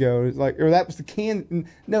couple years ago. It was like, or that was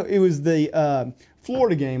it was the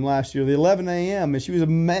Florida game last year, the 11 a.m. and she was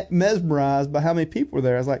mesmerized by how many people were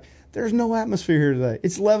there. I was like, there's no atmosphere here today.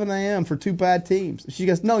 It's 11 a.m. for two bad teams. She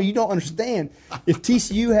goes, no, you don't understand. If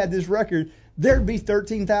TCU had this record, there'd be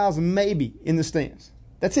 13,000 maybe in the stands.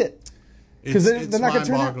 That's it. Because they're not going to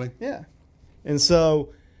turn out. Yeah. And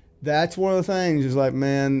so that's one of the things is like,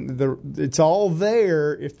 man, it's all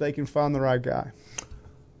there if they can find the right guy.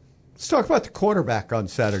 Let's talk about the quarterback on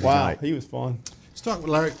Saturday night. He was fun. Let's talk with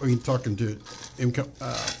Larry. Talking to him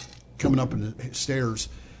coming up in the stairs.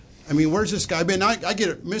 I mean, where's this guy been? I get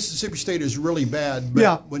it. Mississippi State is really bad,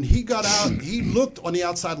 but when he got out, he looked on the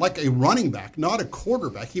outside like a running back, not a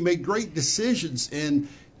quarterback. He made great decisions, and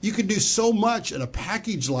you can do so much in a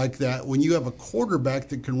package like that when you have a quarterback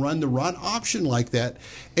that can run the run option like that.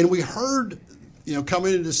 And we heard,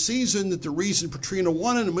 coming into the season that the reason Petrino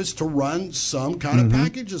wanted him was to run some kind of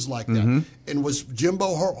packages like that. And was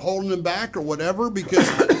Jimbo holding him back or whatever? Because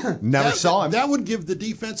never saw him. That would give the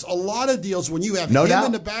defense a lot of deals when you have No him doubt.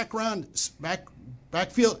 in the background,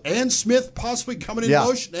 backfield, and Smith possibly coming in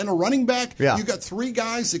motion, and a running back. Yeah. You got three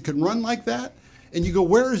guys that can run like that, and you go,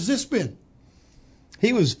 where has this been?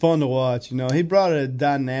 He was fun to watch. He brought a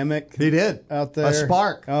dynamic. He did out there, a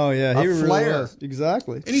spark. Oh yeah, a he really flair. was.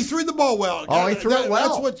 Exactly. And he threw the ball well. Oh, he threw it well.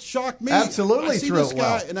 That's what shocked me. Absolutely I see threw this it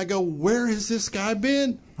guy, well. and I go, where has this guy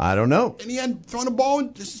been? I don't know. And he hadn't thrown a ball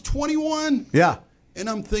in this is 21. Yeah. And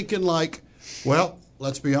I'm thinking like, well,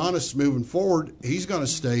 let's be honest, moving forward, he's going to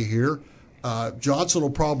stay here. Johnson will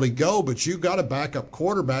probably go, but you got a backup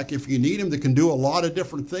quarterback if you need him that can do a lot of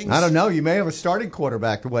different things. I don't know. You may have a starting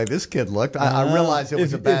quarterback the way this kid looked. I realize it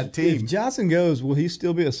was a bad team. If Johnson goes, will he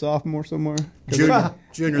still be a sophomore somewhere?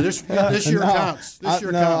 Junior, this year counts. This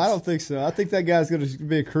year counts. I don't think so. I think that guy's going to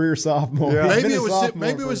be a career sophomore. Yeah. Maybe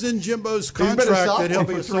it was in Jimbo's contract that he'll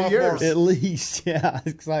be a sophomore. 3 years. At least, yeah.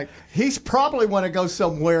 It's like he's probably want to go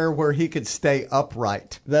somewhere where he could stay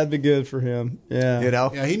upright. That'd be good for him. Yeah.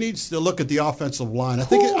 Yeah, he needs to look at the offensive line. I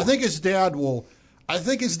think his dad will. I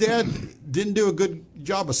think his dad didn't do a good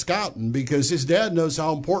job of scouting because his dad knows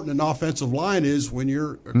how important an offensive line is when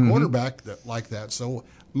you're a quarterback like that. So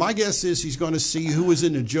my guess is he's going to see who was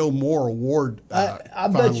in the Joe Moore Award. I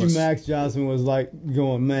bet you Max Johnson was like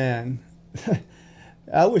going, man.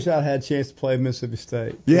 I wish I'd had a chance to play Mississippi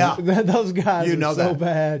State. Yeah. Those guys are so that.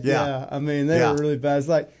 bad. Yeah. I mean, they were really bad. It's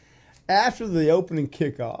like after the opening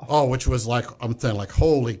kickoff. Oh, which was like, I'm thinking like,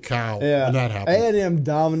 holy cow, when that happened. A&M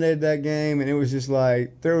dominated that game, and it was just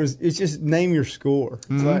like, it's just name your score.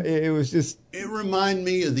 Like, it was just. It reminded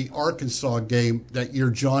me of the Arkansas game that year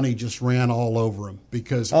Johnny just ran all over him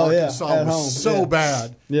because Arkansas was so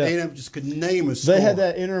bad. Yeah. A&M just could name a score. They had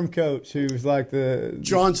that interim coach who was like the.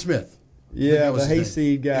 John Smith. Yeah, the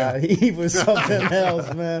hayseed guy. Yeah. He was something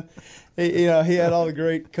else, man. He had all the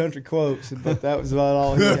great country quotes, but that was about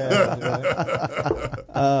all he had.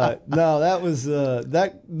 No, that was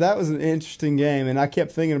that was an interesting game, and I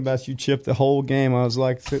kept thinking about you, Chip, the whole game. I was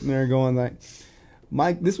like sitting there going like,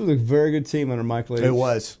 Mike, this was a very good team under Mike Leach. It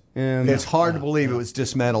was, and it's hard to believe it was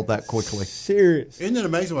dismantled that quickly. Serious. Isn't it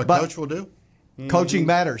amazing what coach will do? Coaching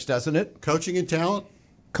matters, doesn't it? Coaching and talent.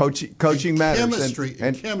 Coaching matters. Chemistry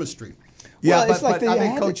and chemistry. Yeah, well, but I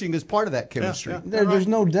think coaching is part of that chemistry. There's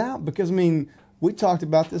no doubt because, I mean, we talked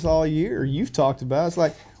about this all year. You've talked about it. It's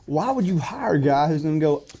like, why would you hire a guy who's going to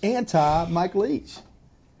go anti-Mike Leach?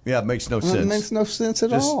 Yeah, it makes no sense. It makes no sense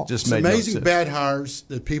at all. Just it's made amazing no sense. bad hires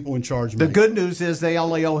that people in charge The make. good news is they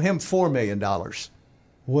only owe him $4 million.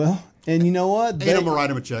 Well, and you know what? And I'm going to write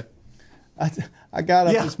him a check. I got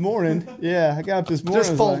up this morning. Yeah, I got up this morning.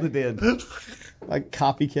 Just fold it in. Like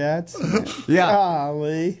copycats. Yeah.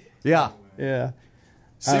 Golly. Yeah. Yeah.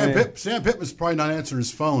 Sam Pittman's probably not answering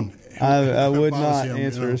his phone. I would If I was not him,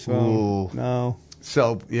 answer you know. his phone. Ooh. No.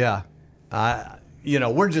 So, yeah.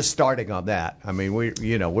 We're just starting on that. I mean,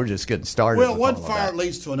 we're just getting started. Well, with one all of fire that.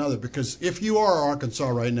 leads to another, because if you are Arkansas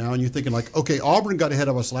right now and you're thinking like, okay, Auburn got ahead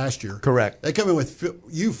of us last year. Correct. They come in with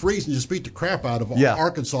Hugh Freeze and just beat the crap out of Yeah.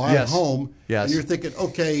 Arkansas Yes. at home. Yes. And you're thinking,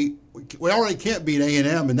 okay, we already can't beat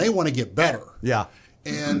A&M, and they want to get better. Yeah.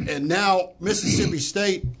 And now Mississippi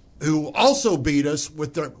State, who also beat us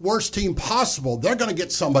with their worst team possible, they're going to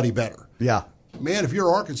get somebody better. Yeah. Man, if you're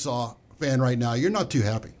an Arkansas fan right now, you're not too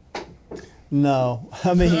happy. No.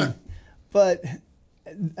 I mean, but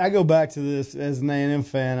I go back to this as an A&M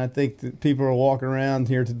fan. I think that people are walking around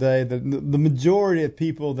here today. The majority of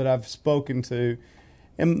people that I've spoken to,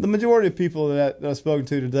 and the majority of people that I've spoken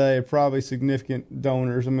to today are probably significant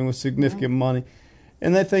donors, I mean, with significant money.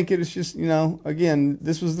 And they think it's just, again,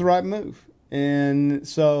 this was the right move. And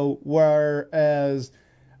so whereas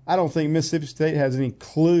I don't think Mississippi State has any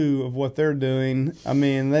clue of what they're doing, I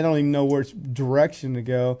mean, they don't even know which direction to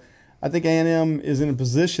go. I think A&M is in a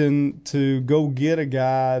position to go get a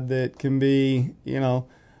guy that can be,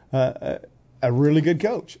 a really good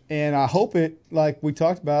coach. And I hope it, like we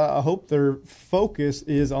talked about, I hope their focus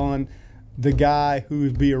is on the guy who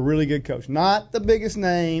would be a really good coach. Not the biggest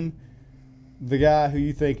name, the guy who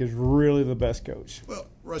you think is really the best coach. Well,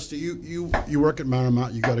 Rusty, you work at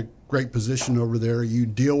Marymount. You got a great position over there. You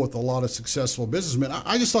deal with a lot of successful businessmen.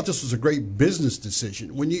 I just thought this was a great business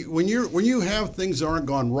decision. When you have things that aren't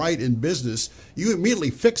gone right in business, you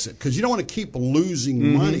immediately fix it because you don't want to keep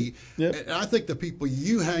losing money. Yep. And I think the people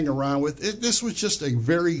you hang around with, this was just a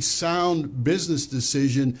very sound business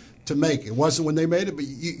decision to make. It wasn't when they made it, but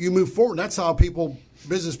you move forward. That's how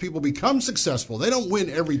business people become successful. They don't win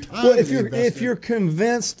every time. Well, if you're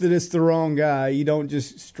convinced that it's the wrong guy, you don't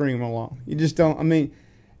just string him along. You just don't. I mean,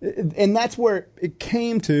 and that's where it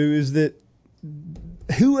came to, is that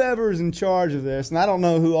whoever's in charge of this, and I don't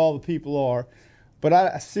know who all the people are, but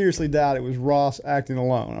I seriously doubt it was Ross acting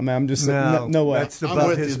alone. I mean, I'm just saying, no way. That's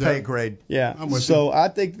above his pay grade. Yeah. I'm with so you. I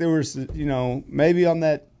think there was, maybe on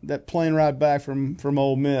that plane ride back from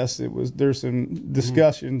Ole Miss, there's some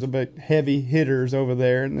discussions about heavy hitters over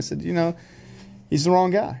there, and they said, he's the wrong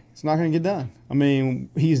guy. It's not going to get done. I mean,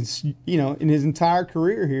 he's, in his entire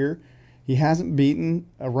career here, he hasn't beaten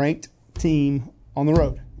a ranked team on the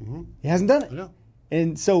road. Mm-hmm. He hasn't done it. I know.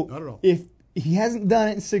 And so Not at all. if he hasn't done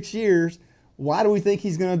it in 6 years, why do we think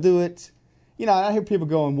he's going to do it? I hear people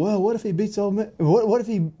going, well, what if he beats Ole Miss? What if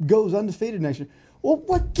he goes undefeated next year? Well,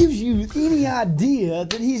 what gives you any idea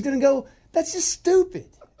that he's going to go? That's just stupid.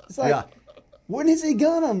 It's like, when has he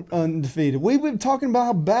gone undefeated? We've been talking about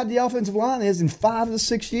how bad the offensive line is in 5 to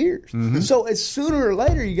 6 years. Mm-hmm. So it's sooner or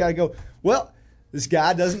later you got to go, well, this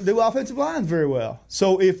guy doesn't do offensive lines very well.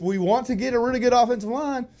 So if we want to get a really good offensive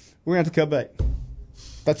line, we're going to have to cut bait.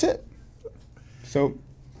 That's it. So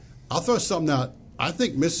I'll throw something out. I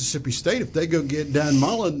think Mississippi State, if they go get Dan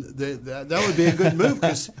Mullen, that would be a good move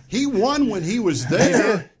because he won when he was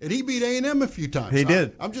there, and he beat A&M a few times. He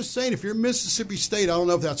did. I'm just saying, if you're Mississippi State, I don't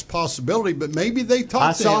know if that's a possibility, but maybe they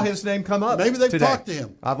talked to him. I saw his name come up. Maybe they've today. talked to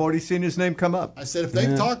him. I've already seen his name come up. I said if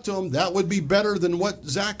they've talked to him, that would be better than what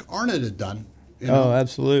Zach Arnett had done. Oh,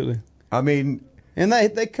 absolutely. I mean, and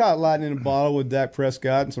they caught lightning in a bottle with Dak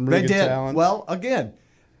Prescott and some really good talent. Well, again,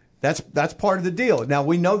 that's part of the deal. Now,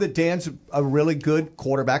 we know that Dan's a really good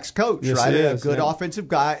quarterbacks coach, Yes, right? he A is, good yeah. offensive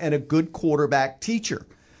guy and a good quarterback teacher.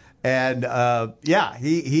 And,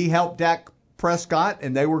 he helped Dak Prescott,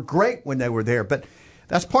 and they were great when they were there. But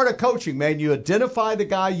that's part of coaching, man. You identify the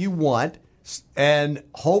guy you want, and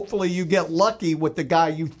hopefully you get lucky with the guy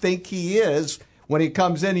you think he is when he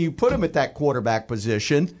comes in and you put him at that quarterback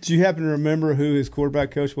position. Do you happen to remember who his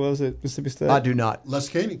quarterback coach was at Mississippi State? I do not. Les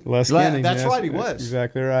Koenig. Les Koenig. That's yes, right, he that's was.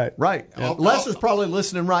 exactly right. Right. Yeah. Les is probably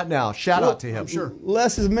listening right now. Shout out to him. I'm sure.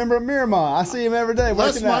 Les is a member of Miramar. I see him every day.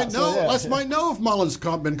 Les working might out, know. so, yeah. Les might know if Mullen's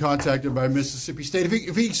been contacted by Mississippi State.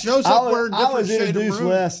 If he shows up wearing I different was shade of introduced maroon.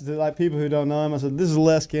 Les to people who don't know him. I said, "This is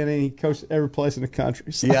Les Kenny. He coached every place in the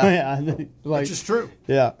country." So, Yeah. like, Which is true.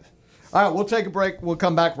 Yeah. All right, we'll take a break. We'll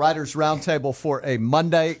come back. Writers Roundtable for a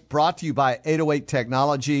Monday, brought to you by 808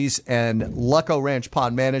 Technologies and Lucco Ranch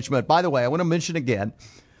Pond Management. By the way, I want to mention again,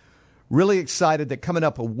 Really excited that coming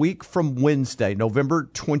up a week from Wednesday, November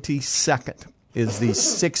 22nd, is the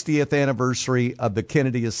 60th anniversary of the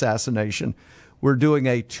Kennedy assassination. We're doing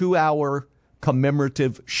a 2-hour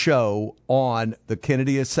commemorative show on the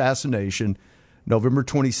Kennedy assassination, November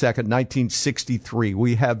 22nd, 1963.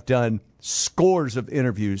 We have done scores of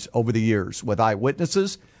interviews over the years with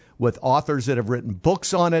eyewitnesses, with authors that have written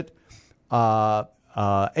books on it.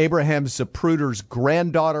 Abraham Zapruder's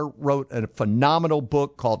granddaughter wrote a phenomenal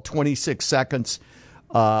book called 26 Seconds.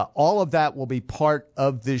 All of that will be part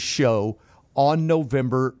of this show on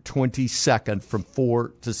November 22nd from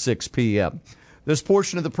 4 to 6 p.m. This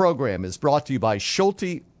portion of the program is brought to you by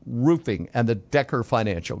Schulte Roofing and the Decker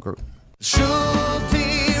Financial Group. Schulte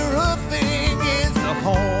Roofing is the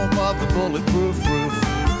home of the bulletproof roof.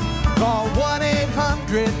 Call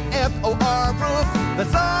 1-800-FOR-ROOF.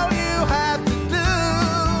 That's all you have to do.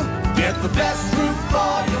 Get the best roof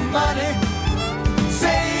for your money.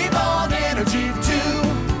 Save on energy too.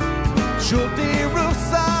 Schulte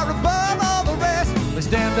roofs are above all the rest. They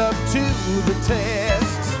stand up to the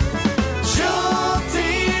test.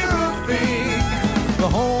 Schulte Roofing, the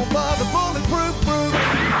home of the bulletproof roof.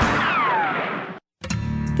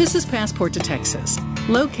 This is Passport to Texas.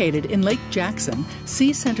 Located in Lake Jackson,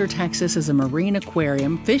 Sea Center Texas is a marine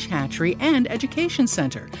aquarium, fish hatchery, and education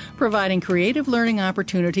center, providing creative learning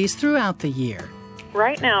opportunities throughout the year.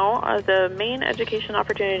 Right now, the main education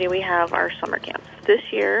opportunity we have are summer camps. This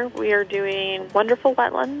year, we are doing Wonderful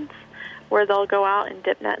Wetlands, where they'll go out and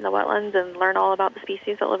dip net in the wetlands and learn all about the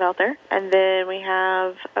species that live out there. And then we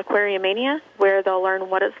have Aquariumania, where they'll learn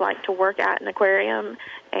what it's like to work at an aquarium,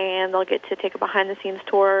 and they'll get to take a behind-the-scenes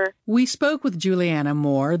tour. We spoke with Juliana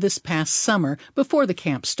Moore this past summer before the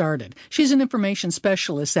camp started. She's an information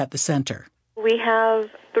specialist at the center. We have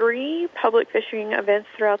 3 public fishing events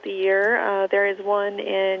throughout the year. There is one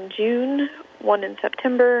in June, one in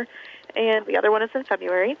September, and the other one is in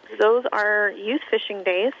February. Those are youth fishing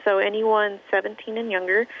days, so anyone 17 and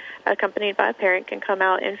younger, accompanied by a parent, can come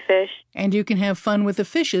out and fish. And you can have fun with the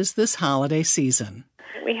fishes this holiday season.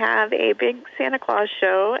 We have a big Santa Claus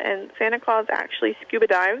show, and Santa Claus actually scuba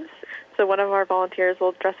dives. So one of our volunteers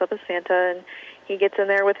will dress up as Santa, and he gets in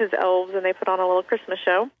there with his elves, and they put on a little Christmas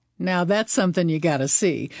show. Now that's something you gotta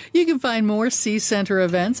see. You can find more Sea Center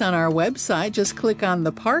events on our website. Just click on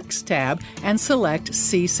the Parks tab and select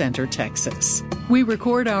Sea Center Texas. We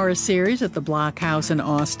record our series at the Block House in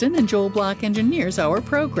Austin, and Joel Block engineers our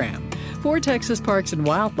program. For Texas Parks and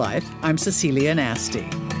Wildlife, I'm Cecilia Nasty.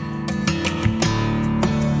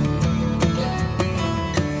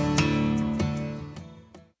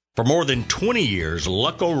 For more than 20 years,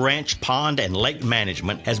 Lucko Ranch Pond and Lake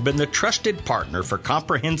Management has been the trusted partner for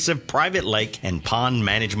comprehensive private lake and pond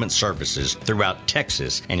management services throughout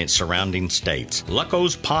Texas and its surrounding states.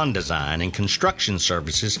 Lucko's pond design and construction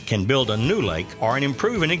services can build a new lake or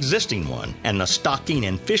improve an existing one, and the stocking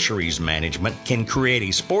and fisheries management can create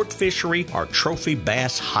a sport fishery or trophy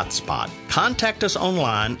bass hotspot. Contact us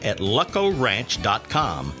online at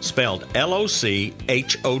luckoranch.com, spelled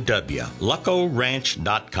L-O-C-H-O-W,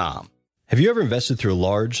 luckoranch.com. Have you ever invested through a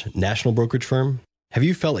large national brokerage firm? Have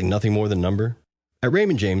you felt like nothing more than a number? At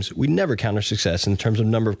Raymond James, we never count our success in terms of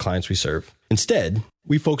number of clients we serve. Instead,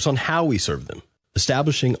 we focus on how we serve them,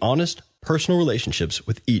 establishing honest, personal relationships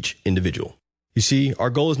with each individual. You see, our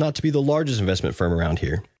goal is not to be the largest investment firm around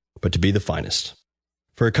here, but to be the finest.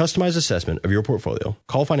 For a customized assessment of your portfolio,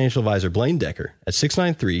 call financial advisor Blaine Decker at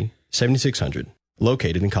 693-7600,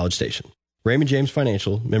 located in College Station. Raymond James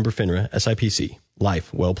Financial, member FINRA, SIPC.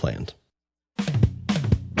 Life well planned.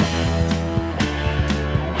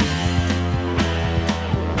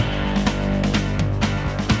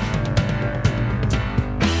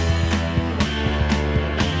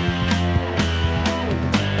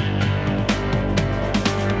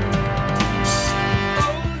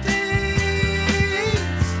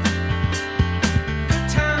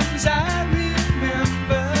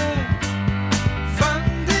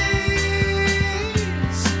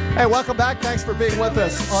 Hey, welcome back. Thanks for being with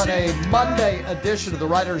us on a Monday edition of the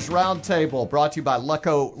Writers Roundtable, brought to you by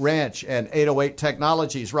Lucko Ranch and 808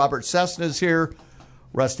 Technologies. Robert Cessna is here.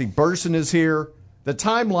 Rusty Burson is here. The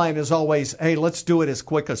timeline is always, hey, let's do it as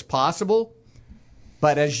quick as possible.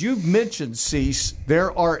 But as you've mentioned, Cease,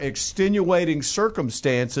 there are extenuating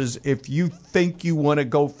circumstances if you think you want to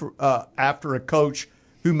go for, after a coach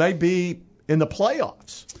who may be in the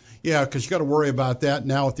playoffs. Yeah, because you got to worry about that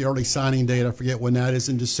now with the early signing date. I forget when that is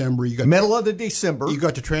in December. You got middle of the December. You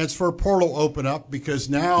got the transfer portal open up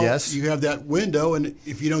because now you have that window, and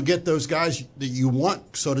if you don't get those guys that you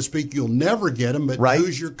want, so to speak, you'll never get them. But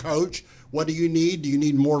who's your coach? What do you need? Do you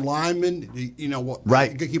need more linemen? You know what?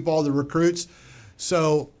 Right. You keep all the recruits.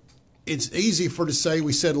 So it's easy to say,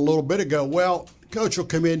 we said a little bit ago, well, coach will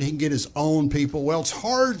come in, he can get his own people. Well, it's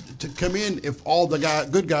hard to come in if all the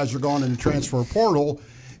good guys are gone in the transfer portal,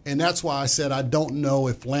 and that's why I said I don't know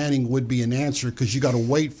if Lanning would be an answer, because you got to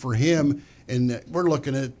wait for him, and we're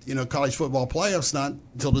looking at college football playoffs not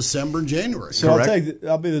until December and January. So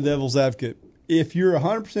I'll be the devil's advocate. If you're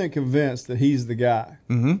 100% convinced that he's the guy,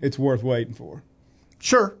 it's worth waiting for.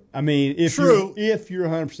 Sure. I mean, if you're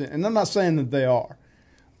 100%, and I'm not saying that they are,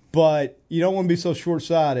 but you don't want to be so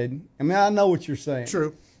short-sighted. I mean, I know what you're saying.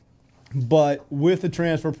 True. But with the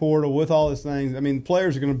transfer portal, with all these things, I mean,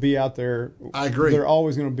 players are going to be out there. I agree. They're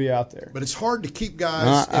always going to be out there. But it's hard to keep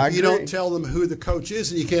guys if you don't tell them who the coach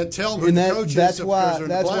is, and you can't tell them who the coach is. That's why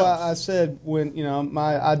I said when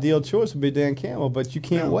my ideal choice would be Dan Campbell, but you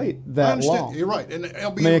can't wait that long. You're right, and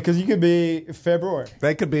because you could be February.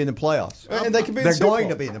 They could be in the playoffs, and they could be. They're going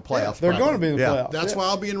to be in the playoffs. They're going to be in the playoffs. That's why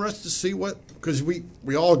I'll be interested to see because we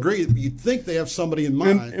all agree that you'd think they have somebody in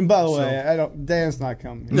mind. And by the way, Dan's not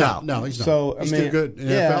coming. No, he's not. So he's too good in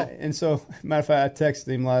yeah, NFL. And so, matter of fact, I texted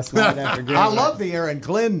him last night after game. I love the Aaron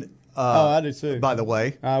Glenn. I do too. By the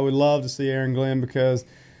way, I would love to see Aaron Glenn because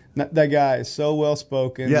that guy is so well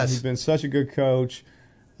spoken. Yes. He's been such a good coach.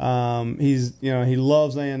 He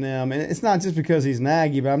loves A&M, and it's not just because he's an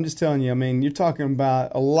Aggie, but I'm just telling you. I mean, you're talking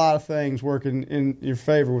about a lot of things working in your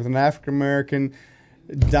favor with an African American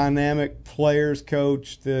dynamic players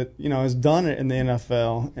coach that has done it in the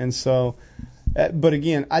NFL, and so. But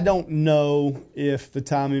again, I don't know if the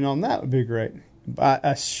timing on that would be great.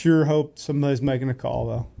 I sure hope somebody's making a call,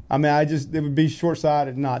 though. I mean, it would be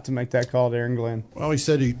short-sighted not to make that call to Aaron Glenn. Well, he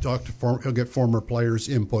said he'll get former players'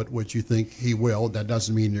 input, which you think he will. That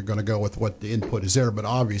doesn't mean you're going to go with what the input is there, but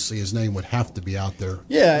obviously his name would have to be out there.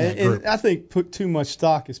 Yeah, and I think too much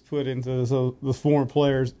stock is put into the former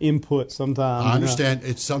players' input sometimes. I understand.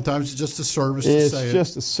 It's sometimes just a service to say it. It's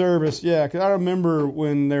just a service, yeah. Because I remember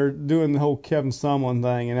when they're doing the whole Kevin Sumlin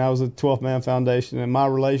thing, and I was at 12th Man Foundation, and my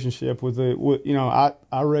relationship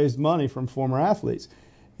I raised money from former athletes.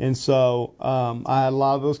 And so I had a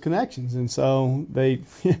lot of those connections. And so they,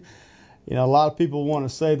 a lot of people want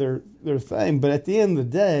to say their thing. But at the end of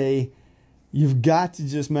the day, you've got to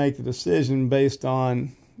just make the decision based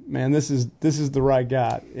on, man, this is the right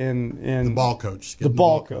guy. And the ball coach. The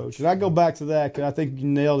ball coach. And I go back to that because I think you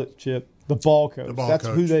nailed it, Chip. The ball coach. That's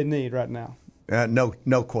who they need right now.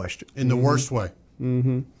 No question. In the worst way.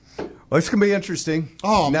 Mm-hmm. Well, it's going to be interesting.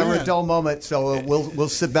 Oh, Never man. a dull moment, so we'll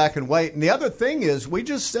sit back and wait. And the other thing is, we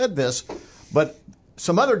just said this, but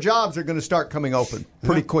some other jobs are going to start coming open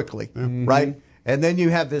pretty quickly, right? And then you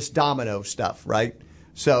have this domino stuff, right?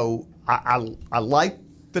 So I like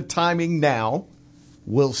the timing now.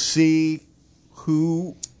 We'll see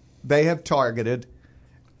who they have targeted,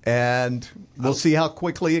 and we'll see how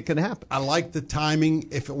quickly it can happen. I like the timing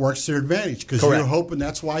if it works to your advantage, because you're hoping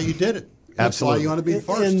that's why you did it. That's Absolutely. why you want to be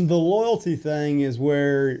first. And the loyalty thing is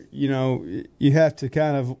where, you have to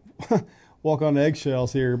kind of walk on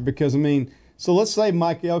eggshells here because, so let's say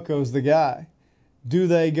Mike Elko's the guy. Do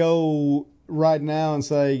they go right now and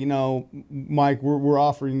say, Mike, we're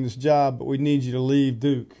offering this job, but we need you to leave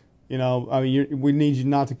Duke? We need you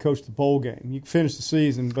not to coach the bowl game. You can finish the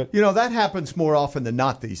season, but... that happens more often than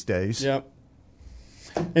not these days. Yep.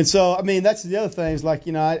 And so, that's the other thing is like,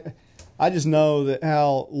 I just know that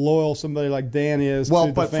how loyal somebody like Dan is.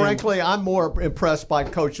 Well, but frankly, I'm more impressed by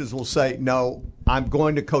coaches who will say, no, I'm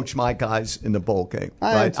going to coach my guys in the bowl game.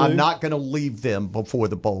 Right? I'm not going to leave them before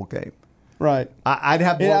the bowl game. Right. I'd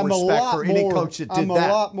have more respect for any coach that did that. I'm a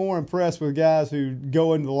lot more impressed with guys who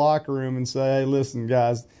go into the locker room and say, hey, listen,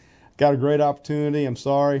 guys, got a great opportunity. I'm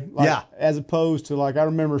sorry. As opposed to, I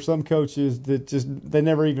remember some coaches that they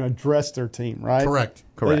never even addressed their team, right? Correct.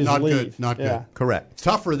 Not good. Not good. Correct.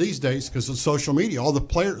 Tougher these days because of social media.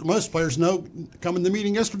 Most players know, coming to the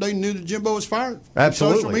meeting yesterday, knew that Jimbo was fired.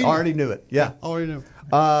 Absolutely. Already knew it. Yeah. Already knew.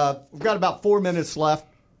 We've got about 4 minutes left.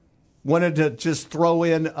 Wanted to just throw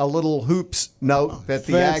in a little hoops note that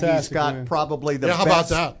the Aggies got probably the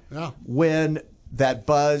best win that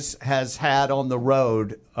Buzz has had on the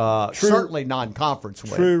road, certainly non-conference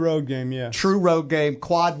win. True road game, yeah. True road game,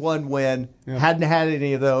 quad one win. Yeah. Hadn't had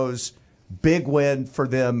any of those. Big win for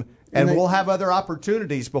them. And we'll have other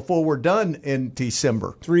opportunities before we're done in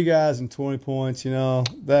December. 3 guys and 20 points,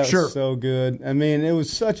 that was so good. It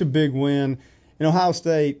was such a big win. Ohio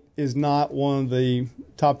State is not one of the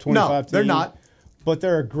top 25 teams. No, they're not. But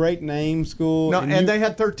they're a great name school. No, and they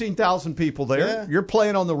had 13,000 people there. Yeah. You're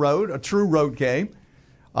playing on the road, a true road game.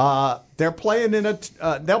 They're playing in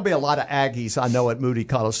there'll be a lot of Aggies, I know, at Moody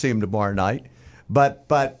Coliseum tomorrow night. But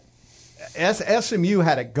SMU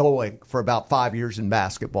had it going for about 5 years in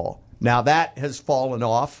basketball. Now that has fallen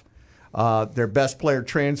off. Their best player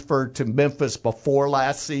transferred to Memphis before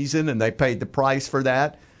last season, and they paid the price for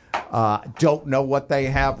that. Don't know what they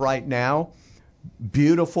have right now.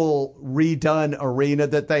 Beautiful redone arena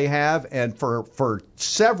that they have, and for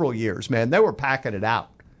several years, man, they were packing it out.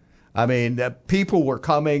 I mean, people were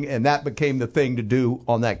coming, and that became the thing to do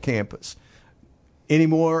on that campus.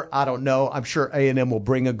 Anymore, I don't know. I'm sure A&M will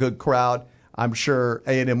bring a good crowd. I'm sure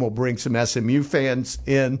A&M will bring some SMU fans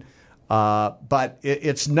in, but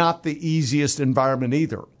it's not the easiest environment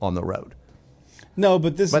either on the road. No,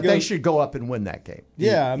 but they should go up and win that game.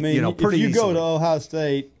 Yeah, I mean, if you go to Ohio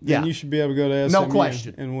State, then you should be able to go to SMU no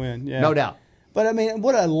question. And win. Yeah. No doubt. But, I mean,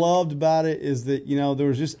 what I loved about it is that, there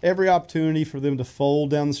was just every opportunity for them to fold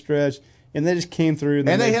down the stretch, and they just came through.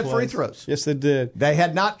 And they had free throws. Yes, they did. They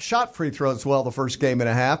had not shot free throws well the first game and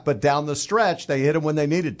a half, but down the stretch, they hit them when they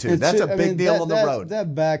needed to. That's a big deal on the road.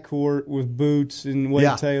 That backcourt with Boots and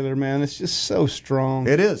Wade Taylor, man, it's just so strong.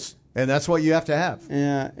 It is. And that's what you have to have.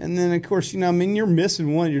 Yeah, and then, of course, you're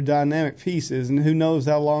missing one of your dynamic pieces, and who knows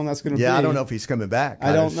how long that's going to be. Yeah, I don't know if he's coming back.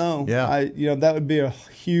 I don't know. Yeah. That would be a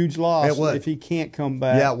huge loss if he can't come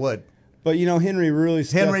back. Yeah, it would. But, Henry really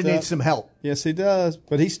stepped up. Henry needs some help. Yes, he does.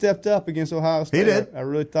 But he stepped up against Ohio State. He did. I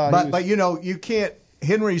really thought But you can't –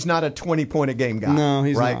 Henry's not a 20-point-a-game guy. No,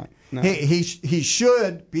 he's right? not. No. He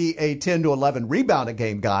should be a 10 to 11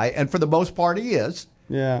 rebound-a-game guy, and for the most part he is.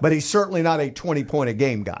 Yeah. But he's certainly not a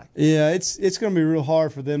 20-point-a-game guy. Yeah, it's going to be real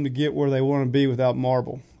hard for them to get where they want to be without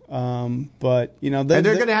Marble. But, and they're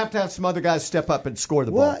going to have some other guys step up and score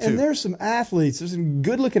the ball, too. And there's some athletes. There's some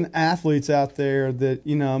good-looking athletes out there that,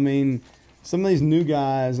 some of these new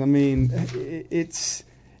guys,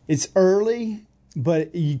 it's early,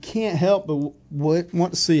 but you can't help but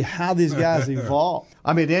want to see how these guys evolve.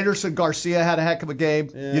 Anderson Garcia had a heck of a game.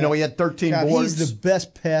 Yeah. He had 13 boards. He's the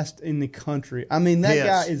best pest in the country. that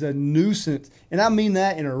guy is a nuisance, and I mean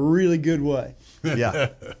that in a really good way. Yeah.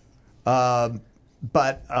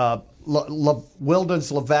 But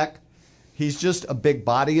Wildens Levesque, he's just a big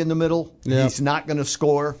body in the middle. Yeah. He's not going to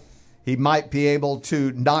score. He might be able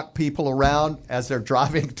to knock people around as they're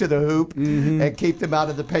driving to the hoop and keep them out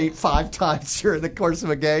of the paint 5 times during the course of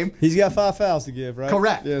a game. He's got 5 fouls to give, right?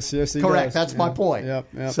 Correct. Yes, he correct. does. That's my point.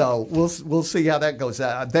 Yep. So we'll see how that goes.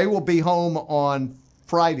 They will be home on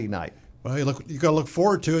Friday night. Well, you got to look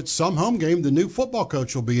forward to it. Some home game, the new football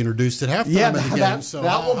coach will be introduced at halftime of the game. So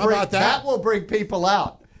that will bring people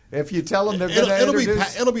out. If you tell them they're going to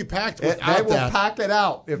introduce... It'll be packed without that. They will pack it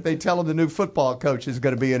out if they tell them the new football coach is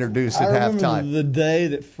going to be introduced at halftime. I remember the day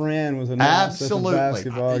that Fran was announced at the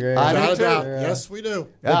basketball game. I do too. Yes, we do.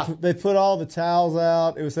 Yeah. They put all the towels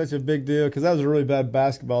out. It was such a big deal because that was a really bad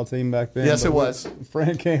basketball team back then. Yes, it was.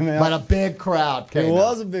 Fran came out. But a big crowd came out. It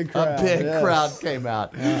was a big crowd. A big crowd came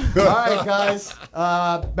out. Yeah. All right, guys.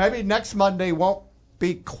 Maybe next Monday won't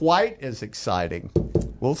be quite as exciting.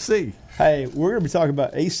 We'll see. Hey, we're going to be talking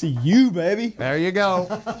about ACU, baby. There you go.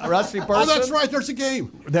 Rusty Person. Oh, that's right. There's a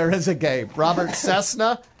game. There is a game. Robert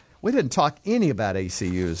Cessna. We didn't talk any about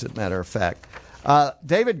ACU, as a matter of fact.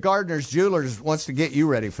 David Gardner's Jewelers wants to get you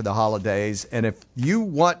ready for the holidays. And if you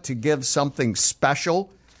want to give something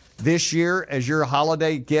special this year as your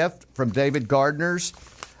holiday gift from David Gardner's,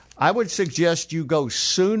 I would suggest you go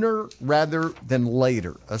sooner rather than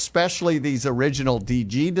later, especially these original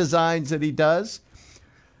DG designs that he does.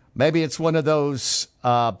 Maybe it's one of those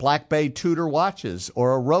Black Bay Tudor watches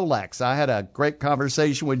or a Rolex. I had a great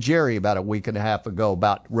conversation with Jerry about a week and a half ago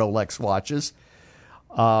about Rolex watches.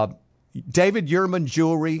 David Yurman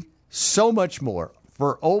Jewelry, so much more.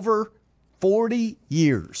 For over 40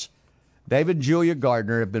 years, David and Julia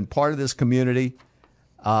Gardner have been part of this community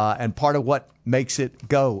and part of what makes it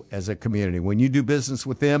go as a community. When you do business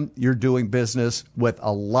with them, you're doing business with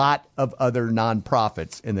a lot of other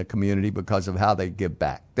nonprofits in the community because of how they give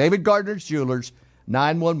back. David Gardner's Jewelers,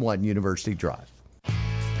 911 University Drive.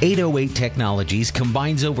 808 Technologies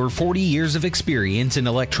combines over 40 years of experience in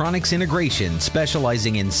electronics integration,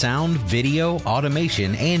 specializing in sound, video,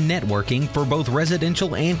 automation, and networking for both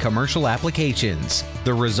residential and commercial applications.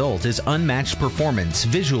 The result is unmatched performance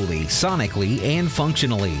visually, sonically, and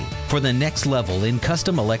functionally. For the next level in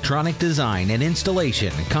custom electronic design and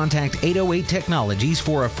installation, contact 808 Technologies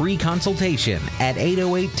for a free consultation at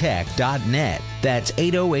 808tech.net. That's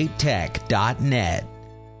 808tech.net.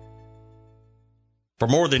 For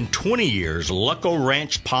more than 20 years, Lucco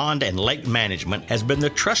Ranch Pond and Lake Management has been the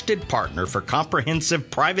trusted partner for comprehensive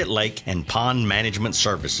private lake and pond management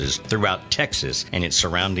services throughout Texas and its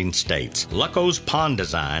surrounding states. Lucco's pond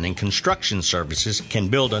design and construction services can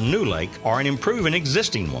build a new lake or improve an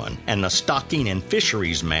existing one, and the stocking and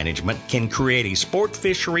fisheries management can create a sport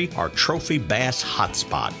fishery or trophy bass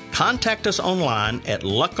hotspot. Contact us online at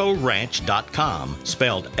luccoranch.com,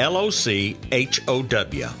 spelled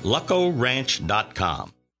L-O-C-H-O-W, luccoranch.com.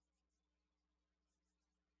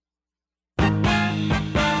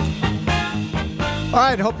 All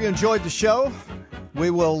right, hope you enjoyed the show.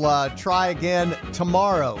 We will try again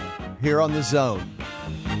tomorrow here on The Zone.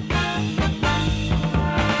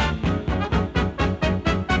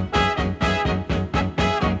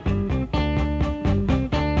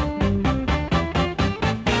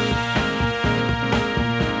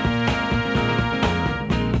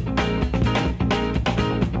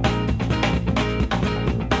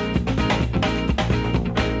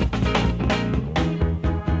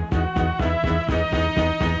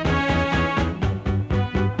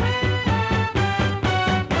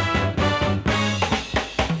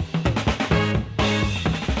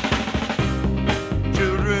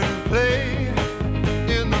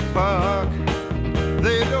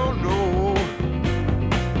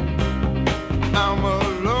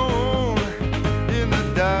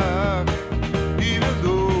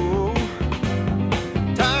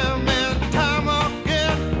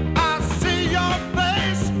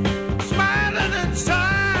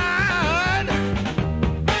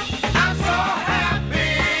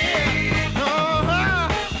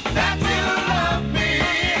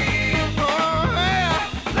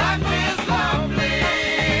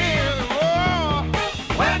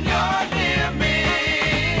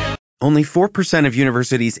 Only 4% of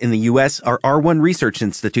universities in the U.S. are R1 research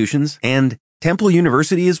institutions, and Temple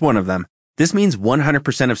University is one of them. This means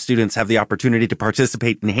 100% of students have the opportunity to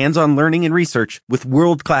participate in hands-on learning and research with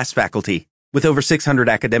world-class faculty. With over 600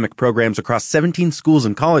 academic programs across 17 schools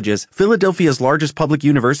and colleges, Philadelphia's largest public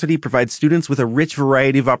university provides students with a rich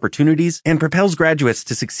variety of opportunities and propels graduates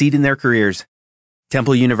to succeed in their careers.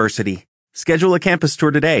 Temple University. Schedule a campus tour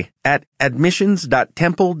today at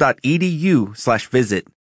admissions.temple.edu/visit.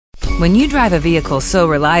 When you drive a vehicle so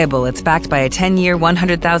reliable it's backed by a 10-year,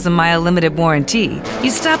 100,000-mile limited warranty,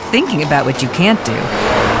 you stop thinking about what you can't do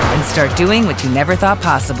and start doing what you never thought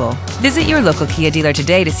possible. Visit your local Kia dealer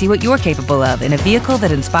today to see what you're capable of in a vehicle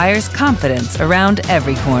that inspires confidence around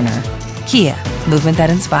every corner. Kia, movement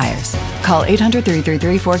that inspires. Call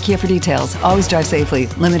 800-333-4KIA for details. Always drive safely.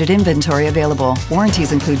 Limited inventory available.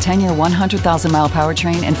 Warranties include 10-year, 100,000-mile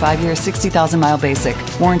powertrain and 5-year, 60,000-mile basic.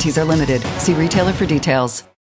 Warranties are limited. See retailer for details.